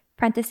lady.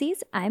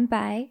 Parentheses, I'm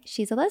bi.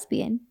 She's a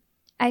lesbian.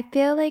 I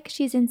feel like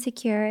she's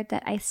insecure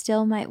that I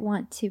still might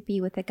want to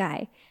be with a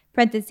guy.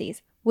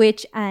 Parentheses,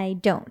 which I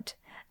don't.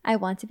 I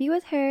want to be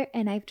with her,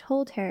 and I've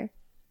told her.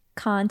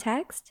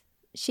 Context,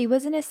 she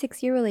was in a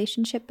 6-year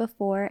relationship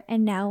before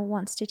and now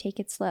wants to take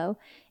it slow.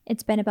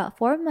 It's been about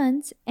 4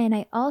 months, and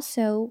I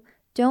also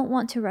don't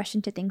want to rush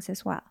into things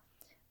as well.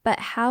 But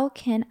how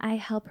can I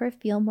help her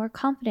feel more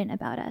confident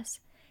about us?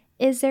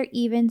 Is there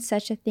even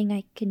such a thing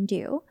I can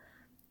do?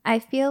 I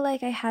feel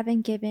like I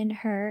haven't given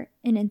her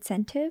an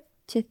incentive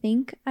to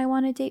think I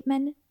want to date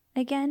men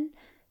again.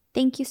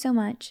 Thank you so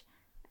much.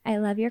 I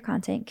love your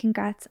content.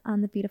 Congrats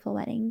on the beautiful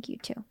wedding. You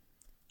too.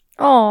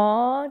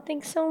 Aw,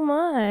 thanks so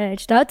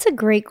much. That's a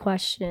great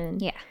question.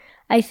 Yeah.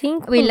 I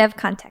think We love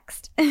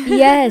context.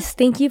 Yes,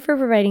 thank you for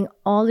providing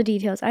all the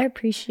details. I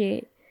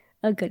appreciate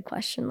a good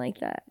question like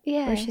that.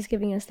 Yeah. Where she's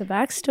giving us the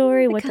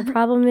backstory, what the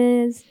problem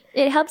is.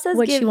 It helps us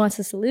what she wants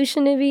the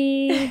solution to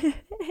be.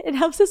 It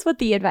helps us with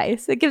the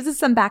advice. It gives us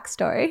some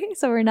backstory,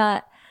 so we're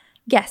not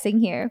guessing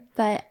here.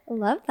 But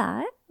love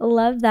that.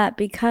 Love that,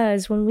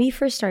 because when we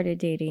first started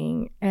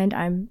dating, and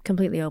I'm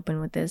completely open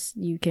with this,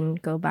 you can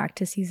go back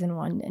to season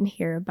 1 and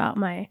hear about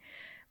my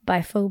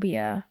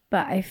biphobia,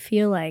 but I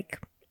feel like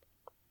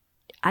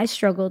I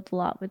struggled a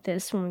lot with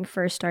this when we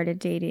first started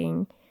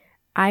dating.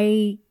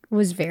 I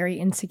was very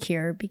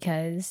insecure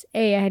because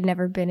A, I had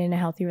never been in a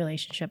healthy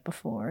relationship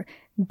before.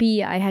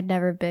 B, I had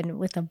never been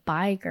with a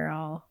bi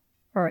girl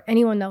or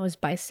anyone that was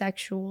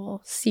bisexual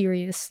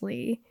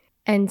seriously.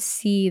 And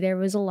C, there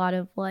was a lot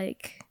of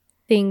like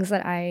things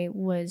that I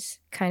was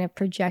kind of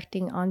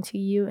projecting onto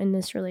you in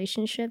this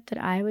relationship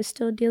that I was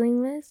still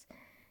dealing with.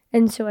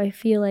 And so I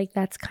feel like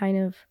that's kind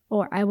of,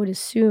 or I would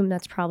assume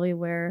that's probably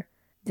where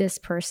this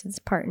person's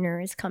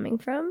partner is coming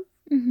from.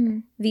 Mm-hmm.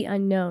 The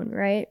unknown,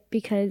 right?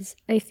 Because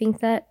I think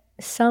that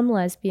some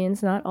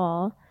lesbians, not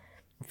all,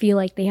 feel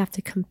like they have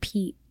to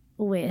compete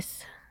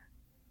with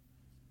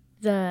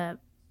the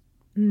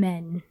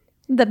men.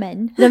 The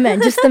men,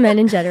 just the men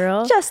in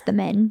general. Just the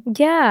men.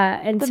 Yeah.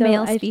 And the so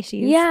male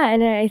species. Yeah.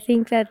 And I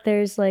think that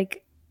there's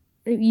like,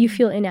 you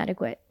feel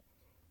inadequate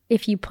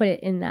if you put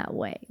it in that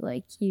way.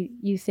 Like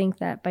you think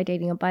that by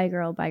dating a bi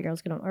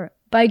girl's gonna, or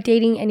by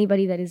dating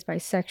anybody that is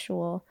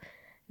bisexual,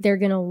 they're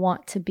gonna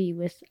want to be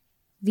with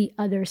the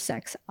other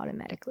sex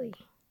automatically.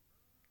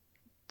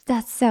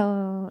 That's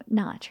so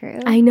not true.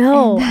 I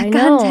know.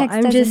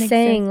 I'm just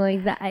saying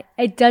like that.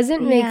 It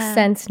doesn't make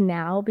sense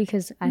now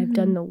because I've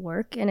done the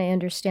work and I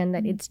understand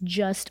that it's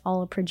just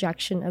all a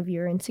projection of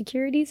your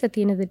insecurities. At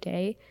the end of the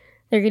day,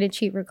 they're going to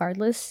cheat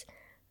regardless.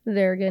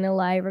 They're going to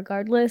lie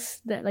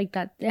regardless. That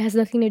it has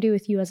nothing to do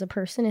with you as a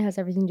person. It has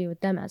everything to do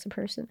with them as a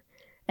person.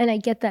 And I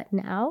get that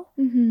now.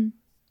 Mm-hmm.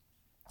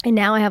 And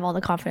now I have all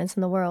the confidence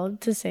in the world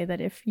to say that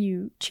if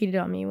you cheated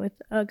on me with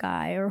a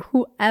guy or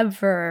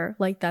whoever,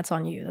 like that's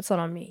on you. That's not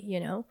on me, you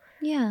know?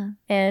 Yeah.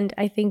 And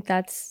I think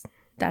that's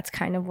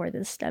kind of where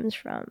this stems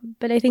from.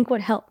 But I think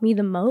what helped me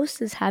the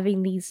most is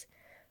having these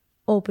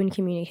open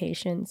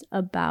communications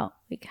about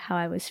like how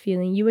I was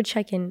feeling. You would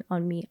check in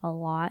on me a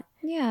lot.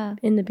 Yeah.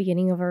 In the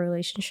beginning of our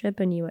relationship,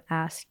 and you would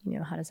ask, you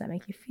know, how does that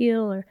make you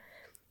feel? Or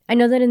I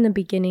know that in the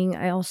beginning,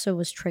 I also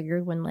was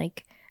triggered when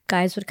like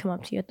guys would come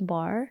up to you at the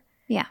bar.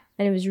 Yeah.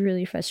 And it was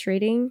really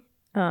frustrating.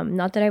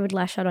 Not that I would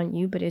lash out on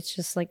you, but it's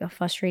just like a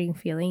frustrating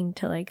feeling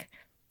to like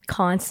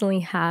constantly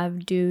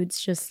have dudes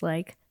just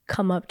like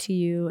come up to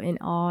you in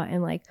awe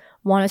and like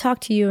want to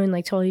talk to you and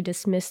like totally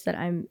dismiss that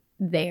I'm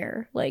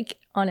there, like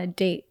on a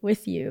date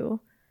with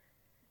you.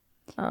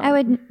 I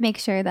would make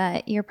sure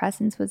that your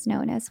presence was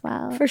known as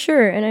well. For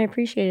sure. And I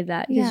appreciated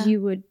that because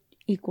you would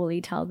equally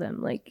tell them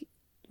like,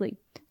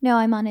 no,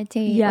 I'm on a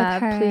date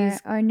with her,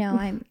 please. Or no,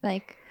 I'm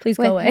like, please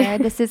go away. Her.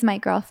 This is my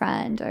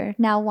girlfriend or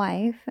now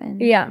wife. And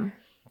yeah,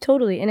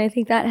 totally. And I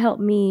think that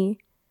helped me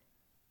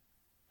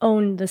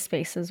own the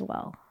space as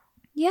well.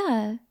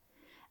 Yeah.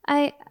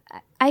 I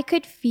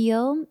could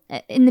feel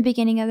in the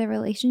beginning of the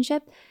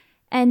relationship,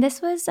 and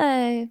this was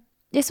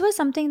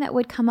something that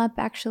would come up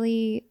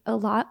actually a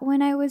lot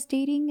when I was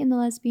dating in the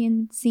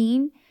lesbian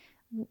scene,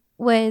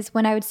 was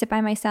when I would sit by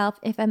myself,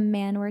 if a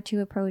man were to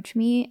approach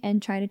me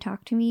and try to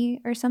talk to me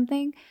or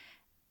something,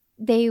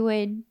 they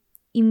would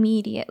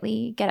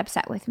immediately get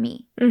upset with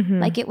me.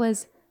 Like it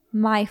was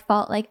my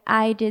fault. Like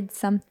I did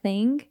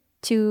something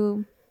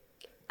to,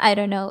 I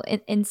don't know,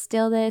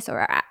 instill this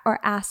or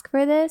ask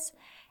for this.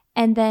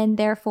 And then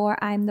therefore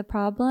I'm the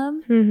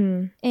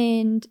problem.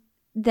 And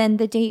then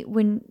the date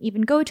wouldn't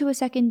even go to a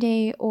second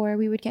date, or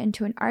we would get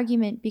into an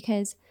argument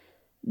because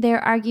their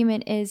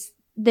argument is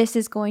this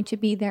is going to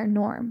be their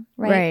norm,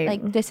 right?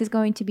 Like this is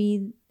going to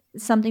be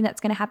something that's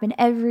going to happen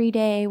every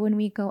day when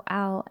we go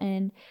out,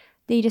 and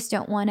they just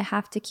don't want to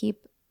have to keep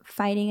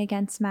fighting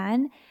against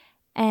men.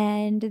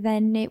 And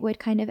then it would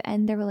kind of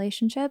end the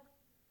relationship.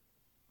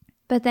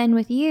 But then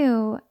with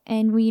you,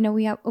 and we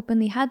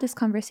openly had this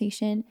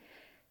conversation,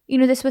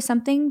 this was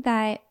something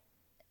that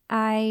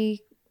I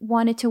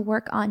wanted to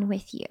work on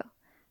with you.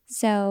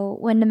 So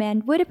when the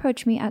man would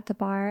approach me at the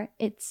bar,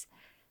 it's,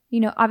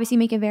 obviously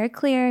make it very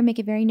clear, make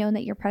it very known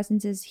that your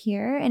presence is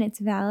here and it's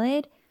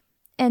valid.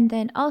 And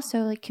then also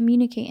like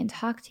communicate and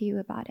talk to you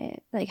about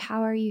it. Like,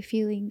 how are you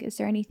feeling? Is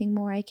there anything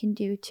more I can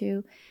do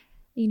to,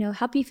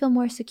 help you feel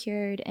more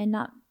secured and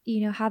not,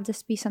 have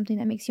this be something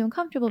that makes you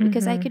uncomfortable?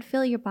 Because I could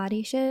feel your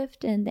body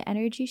shift and the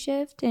energy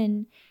shift.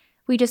 And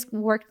we just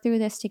worked through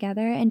this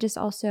together, and just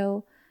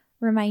also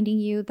reminding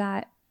you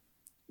that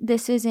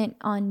this isn't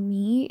on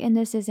me and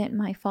this isn't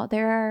my fault.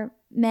 There are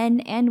men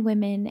and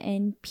women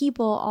and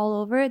people all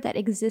over that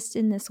exist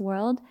in this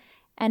world.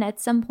 And at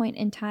some point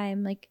in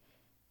time, like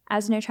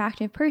as an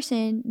attractive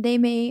person, they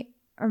may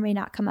or may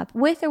not come up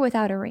with or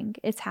without a ring.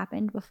 It's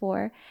happened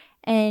before.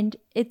 And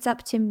it's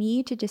up to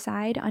me to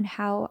decide on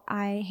how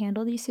I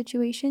handle these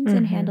situations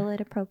and handle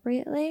it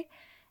appropriately.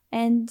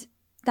 And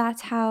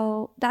that's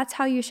how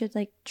you should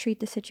like treat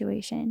the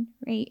situation,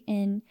 right?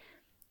 And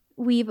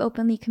we've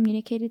openly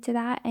communicated to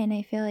that, and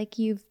I feel like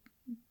you've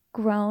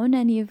grown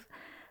and you've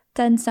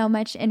done so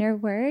much inner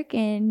work,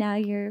 and now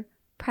you're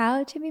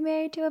proud to be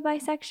married to a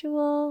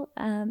bisexual.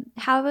 I'm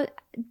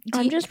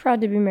just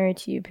proud to be married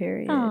to you,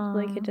 period. Aww.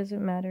 Like it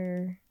doesn't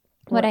matter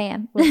what I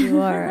am, what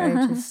you are.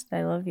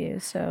 I love you.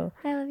 So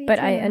I love you but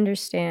too. I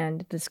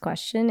understand this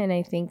question, and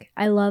I think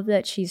I love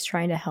that she's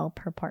trying to help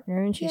her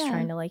partner, and she's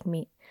trying to like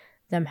meet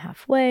them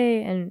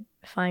halfway and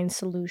find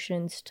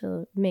solutions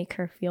to make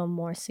her feel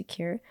more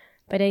secure.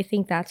 But I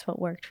think that's what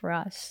worked for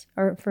us,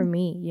 or for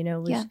me,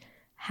 was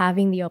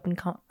having the open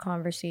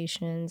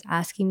conversations,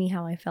 asking me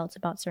how I felt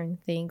about certain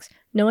things,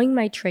 knowing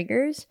my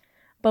triggers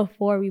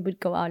before we would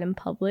go out in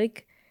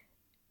public,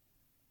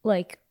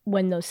 like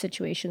when those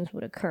situations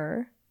would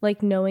occur,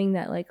 like knowing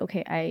that like,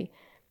 okay,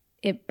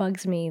 it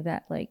bugs me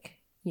that like,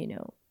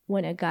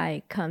 when a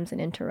guy comes and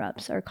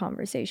interrupts our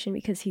conversation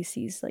because he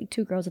sees like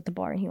two girls at the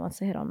bar and he wants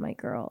to hit on my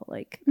girl,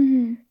 like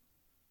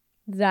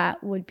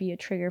that would be a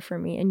trigger for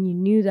me. And you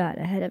knew that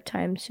ahead of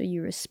time, so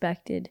you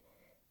respected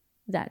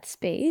that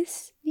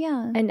space.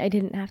 Yeah. And I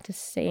didn't have to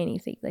say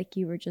anything. Like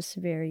you were just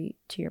very,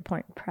 to your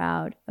point,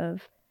 proud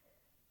of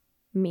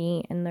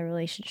me and the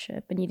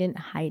relationship, and you didn't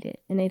hide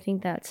it. And I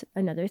think that's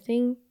another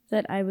thing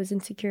that I was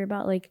insecure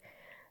about. Like,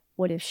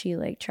 what if she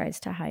like tries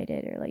to hide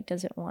it or like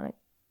doesn't want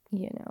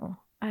to,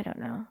 I don't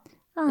know.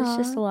 Aww. It's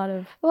just a lot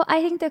of... Well,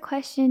 I think the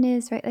question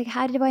is, right, like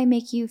how do I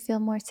make you feel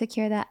more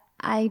secure that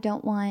I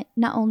don't want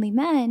not only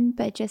men,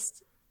 but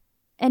just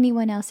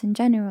anyone else in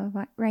general,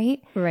 right?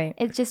 Right.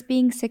 It's just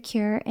being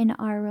secure in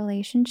our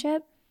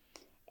relationship.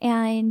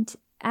 And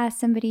as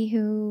somebody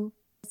who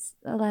is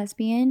a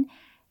lesbian,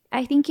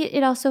 I think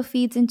it also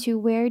feeds into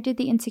where did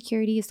the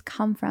insecurities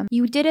come from?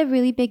 You did a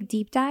really big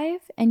deep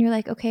dive and you're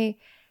like, okay,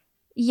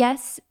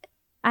 yes,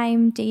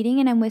 I'm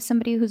dating and I'm with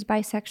somebody who's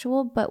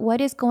bisexual, but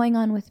what is going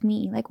on with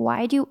me? Like,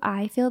 why do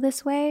I feel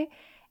this way?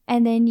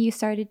 And then you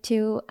started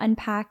to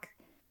unpack.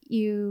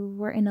 You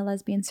were in a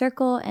lesbian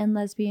circle and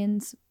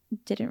lesbians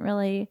didn't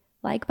really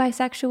like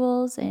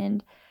bisexuals,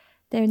 and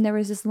then there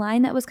was this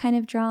line that was kind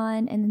of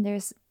drawn, and then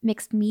there's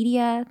mixed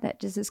media that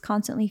just is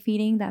constantly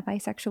feeding that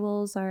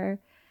bisexuals are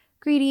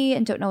greedy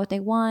and don't know what they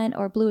want,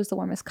 or blue is the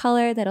warmest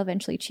color that'll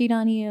eventually cheat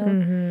on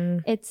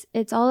you.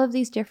 It's all of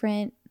these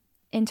different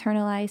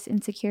internalized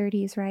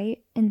insecurities,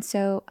 right? And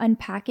so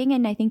unpacking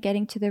and I think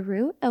getting to the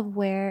root of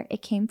where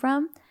it came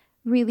from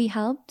really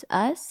helped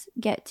us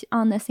get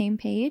on the same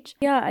page.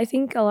 Yeah, I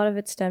think a lot of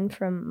it stemmed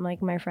from like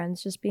my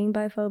friends just being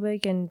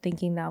biphobic and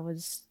thinking that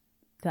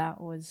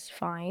was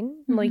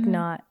fine. Like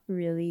not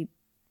really,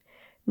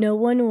 no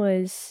one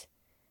was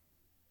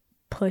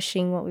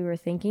pushing what we were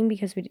thinking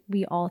because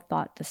we all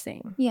thought the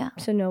same. Yeah.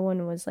 So no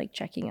one was like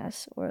checking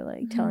us or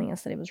like telling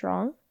us that it was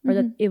wrong or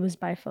that it was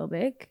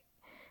biphobic.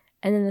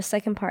 And then the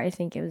second part, I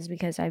think it was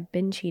because I've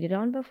been cheated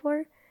on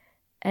before.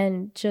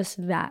 And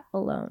just that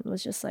alone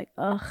was just like,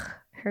 ugh,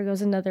 here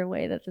goes another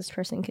way that this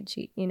person could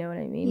cheat. You know what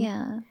I mean?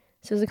 Yeah.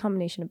 So it was a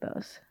combination of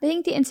both. I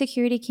think the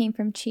insecurity came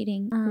from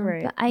cheating.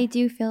 Right. But I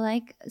do feel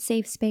like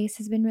safe space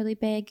has been really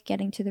big.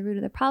 Getting to the root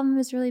of the problem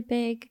is really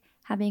big.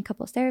 Having a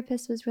couples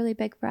therapist was really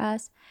big for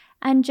us.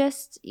 And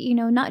just,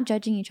 not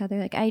judging each other.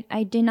 Like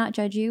I did not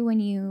judge you when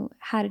you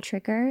had a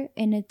trigger.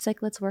 And it's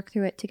like, let's work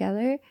through it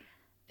together.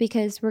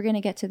 because we're going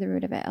to get to the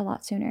root of it a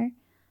lot sooner.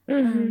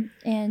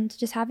 And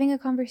just having a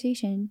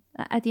conversation.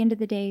 At the end of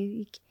the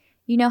day,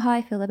 you know how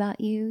I feel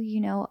about you.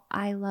 You know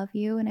I love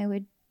you and I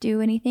would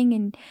do anything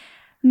and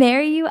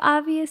marry you,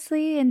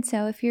 obviously. And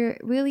so if you're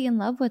really in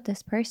love with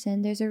this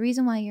person, there's a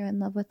reason why you're in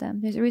love with them.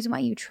 There's a reason why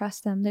you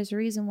trust them. There's a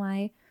reason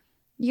why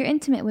you're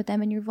intimate with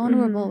them and you're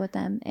vulnerable with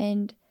them.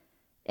 And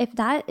if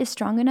that is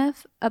strong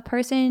enough, a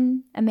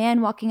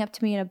man walking up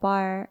to me in a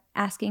bar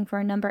asking for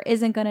a number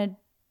isn't going to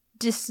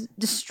just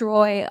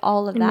destroy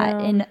all of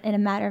that in a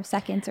matter of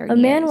seconds or years.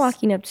 A man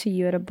walking up to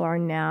you at a bar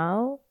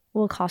now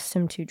will cost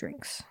him 2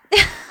 drinks.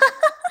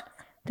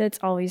 That's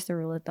always the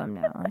rule of thumb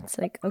now. It's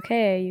like,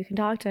 okay, you can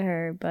talk to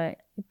her, but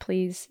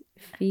please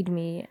feed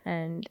me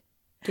and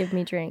give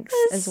me drinks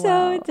as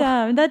well. So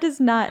dumb. That does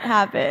not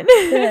happen.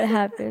 That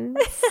happens.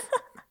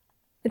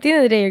 At the end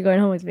of the day, you're going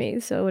home with me,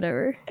 so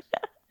whatever.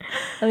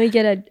 Let me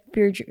get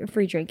a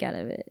free drink out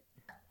of it.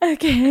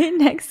 Okay,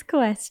 next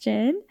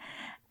question.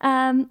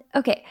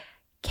 Okay.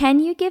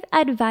 Can you give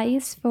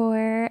advice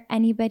for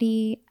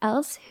anybody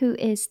else who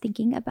is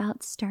thinking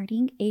about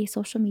starting a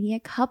social media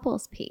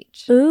couples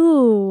page?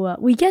 Ooh,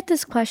 we get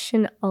this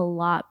question a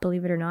lot,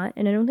 believe it or not.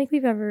 And I don't think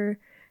we've ever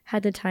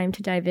had the time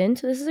to dive in.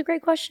 So this is a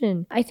great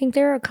question. I think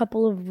there are a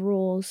couple of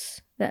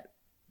rules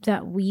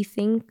that we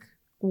think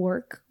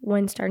work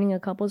when starting a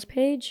couples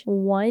page.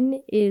 One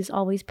is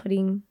always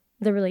putting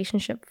the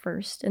relationship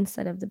first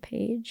instead of the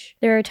page.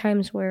 There are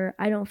times where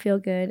I don't feel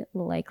good,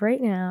 like right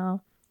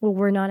now. Well,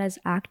 we're not as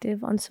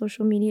active on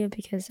social media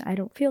because I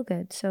don't feel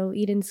good. So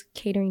Eden's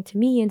catering to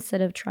me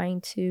instead of trying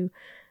to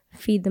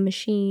feed the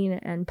machine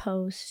and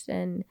post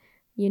and,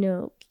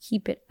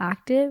 keep it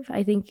active.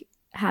 I think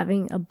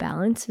having a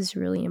balance is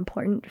really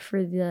important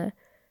for the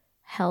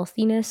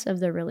healthiness of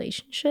the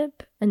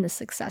relationship and the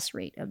success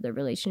rate of the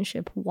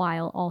relationship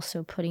while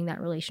also putting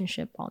that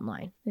relationship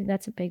online. I think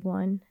that's a big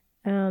one.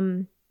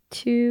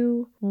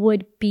 2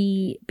 would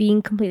be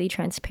being completely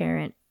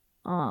transparent.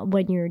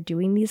 When you're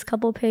doing these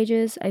couple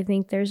pages. I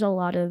think there's a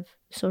lot of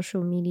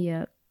social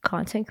media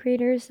content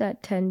creators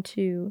that tend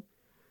to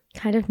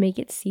kind of make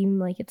it seem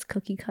like it's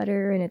cookie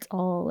cutter and it's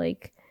all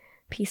like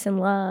peace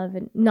and love,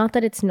 and not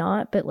that it's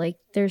not, but like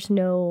there's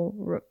no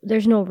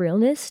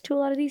realness to a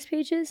lot of these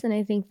pages. And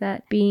I think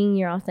that being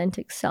your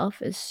authentic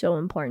self is so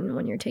important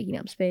when you're taking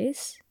up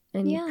space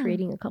and you're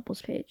creating a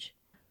couples page.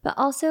 But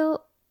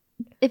also,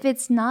 if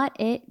it's not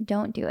it,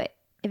 don't do it.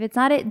 If it's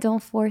not it,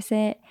 don't force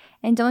it,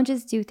 and don't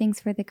just do things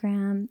for the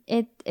gram.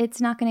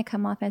 It's not going to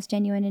come off as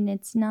genuine, and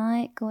it's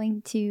not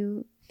going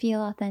to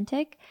feel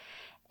authentic.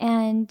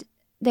 And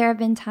there have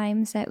been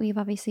times that we've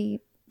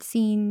obviously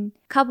seen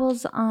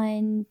couples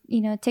on,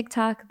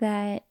 TikTok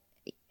that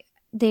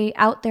they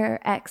out their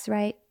ex,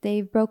 right?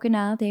 They've broken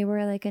up. They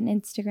were like an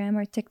Instagram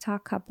or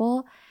TikTok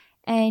couple,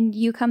 and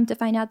you come to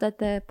find out that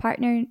the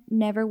partner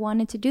never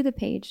wanted to do the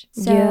page.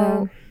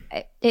 So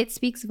it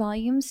speaks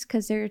volumes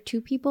because there are 2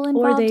 people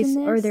involved in this.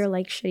 Or they're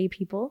like shitty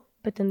people,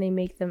 but then they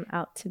make them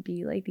out to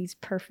be like these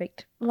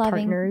perfect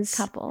loving partners.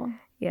 Couple.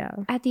 Yeah.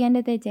 At the end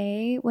of the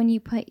day, when you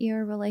put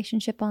your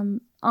relationship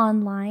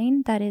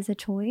online, that is a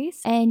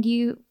choice. And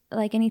you,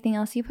 like anything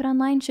else you put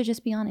online, should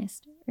just be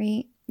honest,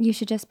 right? You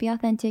should just be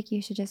authentic.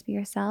 You should just be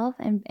yourself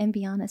and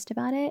be honest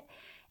about it.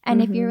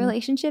 And if your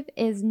relationship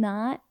is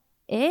not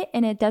it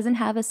and it doesn't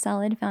have a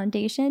solid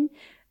foundation,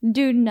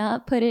 do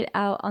not put it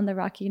out on the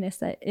rockiness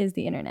that is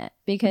the internet,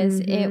 because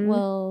it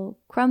will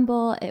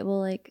crumble. It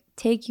will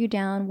take you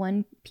down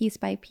one piece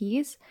by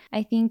piece.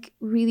 I think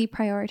really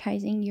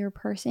prioritizing your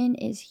person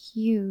is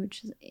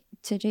huge.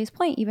 To Jay's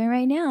point, even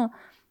right now,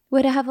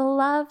 would have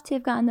loved to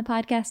have gotten the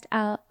podcast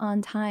out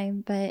on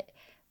time, but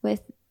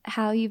with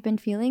how you've been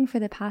feeling for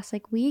the past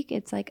week,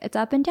 it's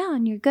up and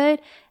down. You're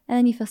good and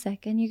then you feel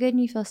sick, and you're good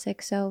and you feel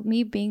sick. So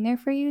me being there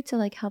for you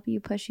to help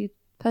you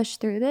push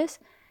through this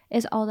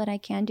is all that I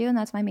can do, and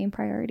that's my main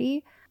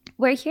priority.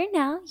 We're here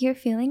now. You're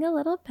feeling a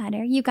little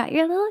better. You got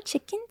your little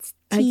chicken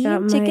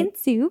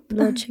soup.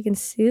 Little chicken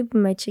soup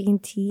and my chicken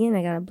tea, and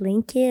I got a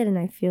blanket, and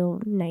I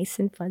feel nice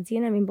and fuzzy,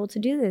 and I'm able to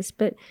do this.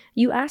 But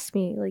you asked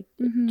me, are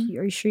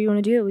you sure you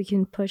want to do it? We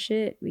can push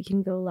it. We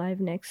can go live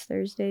next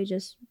Thursday.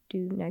 Just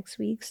do next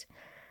week's.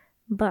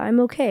 But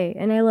I'm okay,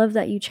 and I love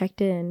that you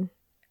checked in,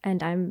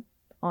 and I'm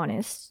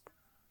honest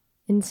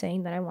in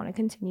saying that I want to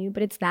continue.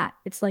 But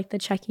it's like the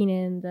checking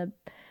in,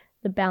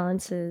 the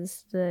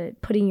balances, the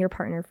putting your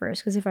partner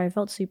first. Because if I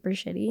felt super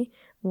shitty,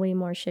 way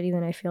more shitty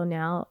than I feel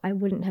now, I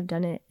wouldn't have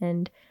done it.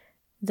 And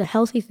the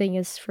healthy thing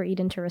is for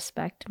Eden to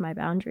respect my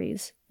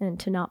boundaries and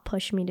to not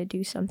push me to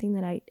do something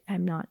that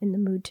I'm not in the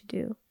mood to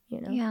do,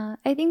 Yeah,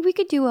 I think we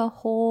could do a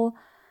whole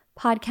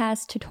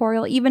podcast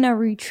tutorial, even a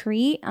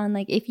retreat on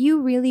if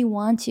you really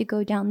want to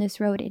go down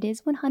this road. It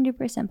is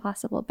 100%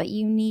 possible, but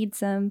you need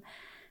some,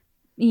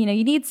 you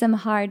need some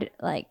hard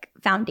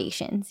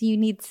foundations. You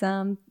need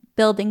some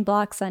building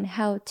blocks on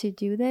how to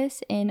do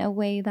this in a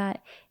way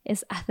that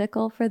is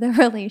ethical for the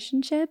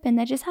relationship and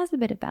that just has a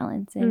bit of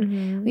balance.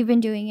 And we've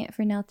been doing it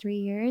for now 3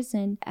 years,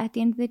 and at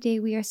the end of the day,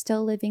 we are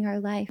still living our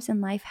lives,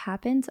 and life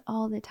happens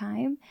all the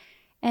time.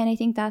 And I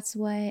think that's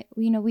what,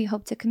 we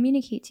hope to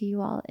communicate to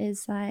you all,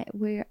 is that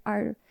we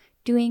are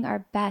doing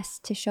our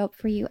best to show up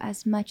for you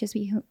as much as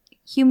we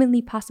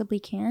humanly possibly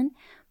can,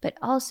 but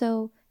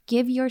also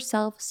give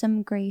yourself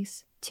some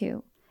grace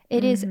too.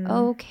 It is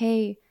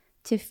okay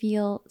to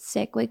feel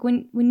sick. Like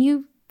when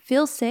you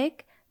feel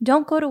sick,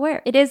 don't go to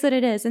work. It is what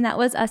it is. And that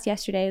was us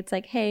yesterday. It's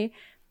like, hey,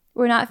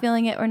 we're not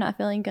feeling it. We're not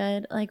feeling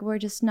good. Like, we're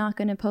just not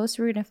going to post.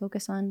 We're going to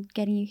focus on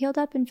getting you healed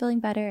up and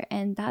feeling better.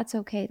 And that's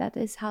okay. That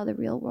is how the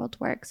real world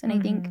works. And I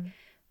think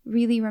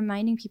really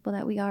reminding people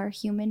that we are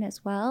human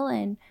as well.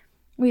 And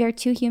we are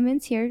two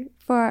humans here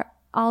for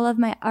all of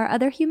our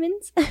other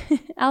humans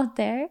out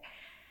there.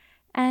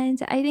 And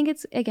I think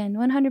it's, again,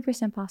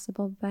 100%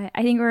 possible. But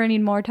I think we're going to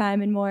need more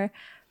time and more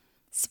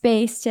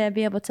space to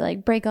be able to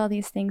like break all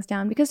these things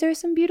down, because there are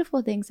some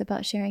beautiful things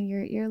about sharing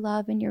your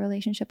love and your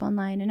relationship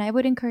online. And I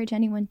would encourage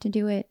anyone to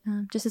do it,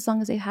 just as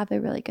long as they have a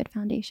really good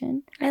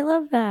foundation. I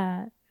love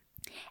that.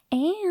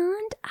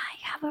 And I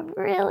have a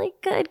really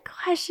good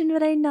question,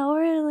 but I know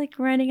we're like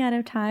running out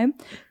of time.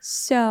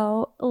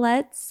 So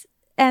let's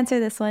answer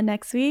this one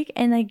next week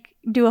and like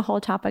do a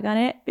whole topic on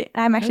it.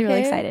 I'm actually really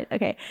excited.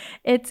 Okay.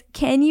 It's,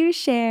 can you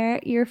share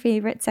your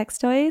favorite sex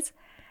toys?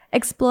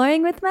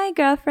 Exploring with my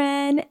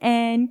girlfriend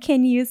and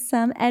can use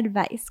some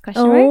advice?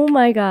 Oh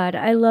my God.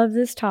 I love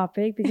this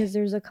topic because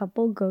there's a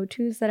couple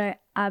go-tos that I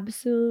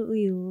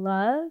absolutely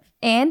love.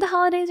 And the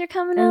holidays are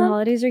coming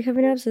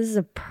up. So this is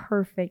a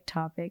perfect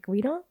topic.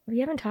 We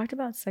haven't talked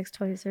about sex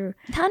toys or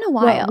not in a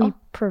while. What we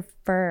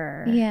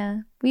prefer.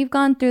 Yeah. We've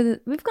gone through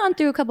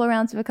a couple of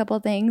rounds of a couple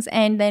of things,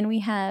 and then we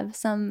have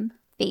some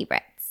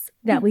favorites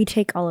that we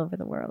take all over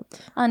the world.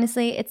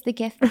 Honestly, it's the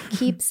gift that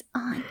keeps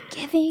on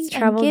giving. It's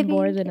traveled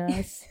more than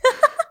us.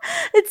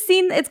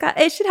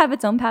 It should have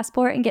its own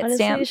passport and get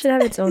stamped. It should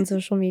have its own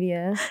social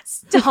media.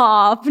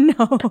 Stop.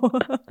 No.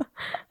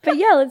 But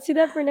yeah, let's do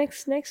that for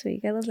next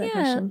week. I love that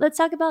question. Let's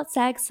talk about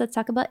sex. Let's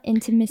talk about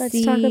intimacy.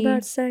 Let's talk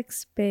about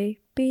sex,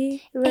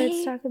 baby.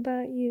 Let's talk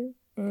about you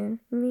and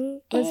me.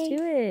 Let's do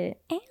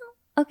it.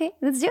 Okay,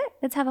 let's do it.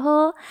 Let's have a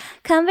whole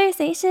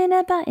conversation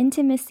about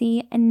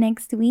intimacy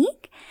next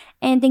week.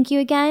 And thank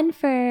you again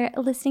for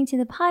listening to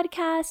the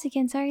podcast.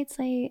 Again, sorry it's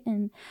late.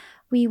 And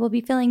we will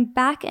be feeling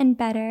back and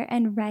better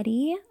and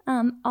ready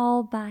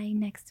all by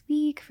next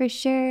week for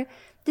sure.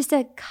 Just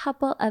a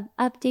couple of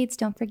updates.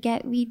 Don't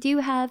forget, we do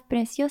have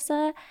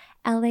Preciosa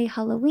LA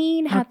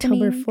Halloween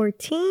happening October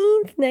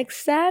 14th, next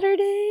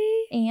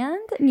Saturday. And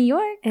New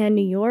York. And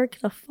New York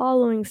the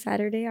following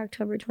Saturday,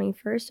 October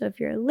 21st. So if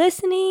you're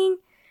listening,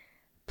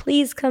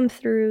 please come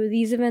through.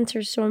 These events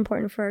are so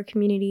important for our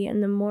community,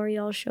 and the more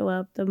y'all show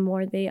up, the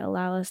more they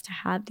allow us to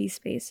have these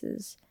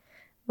spaces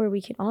where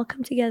we can all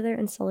come together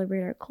and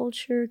celebrate our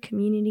culture,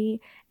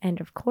 community, and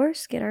of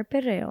course, get our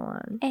perreo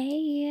on.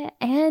 Hey,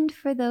 and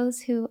for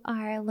those who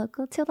are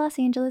local to Los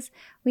Angeles,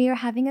 we are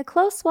having a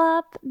clothes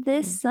swap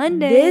this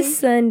Sunday. This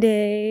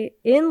Sunday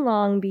in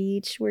Long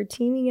Beach, we're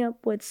teaming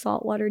up with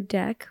Saltwater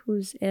Deck,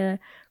 who's a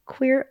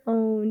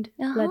queer-owned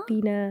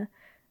Latina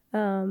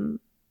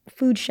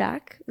food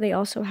shack. They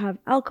also have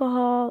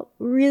alcohol,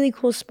 really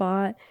cool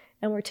spot,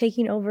 and we're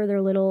taking over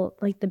their little,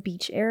 like, the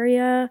beach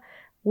area.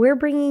 We're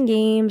bringing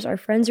games. Our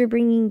friends are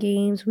bringing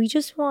games. We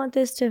just want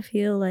this to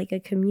feel like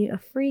a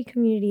free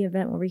community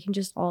event where we can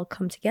just all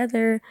come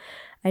together.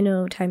 I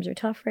know times are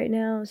tough right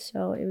now,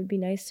 so it would be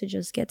nice to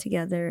just get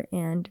together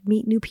and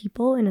meet new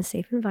people in a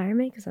safe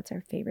environment, because that's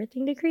our favorite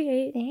thing to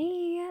create.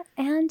 Hey,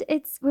 and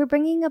we're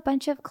bringing a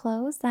bunch of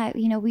clothes that,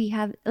 we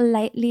have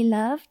lightly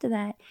loved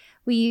that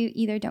we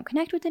either don't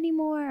connect with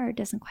anymore or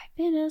doesn't quite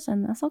fit us,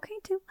 and that's okay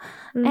too.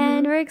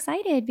 And we're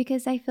excited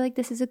because I feel like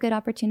this is a good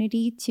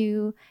opportunity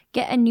to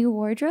get a new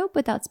wardrobe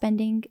without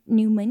spending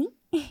new money.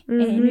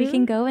 And we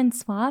can go and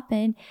swap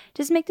and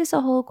just make this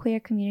a whole queer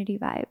community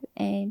vibe.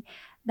 And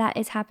that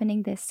is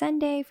happening this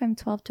Sunday from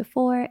 12 to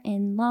 4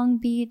 in Long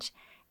Beach.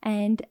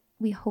 And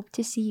we hope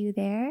to see you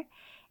there.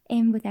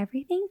 And with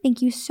everything,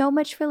 thank you so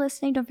much for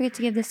listening. Don't forget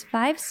to give this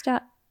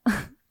 5-star.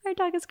 Our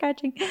dog is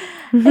scratching.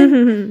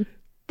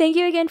 Thank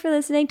you again for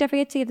listening. Don't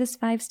forget to give this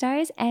 5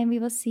 stars. And we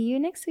will see you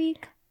next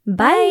week.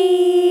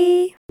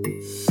 Bye.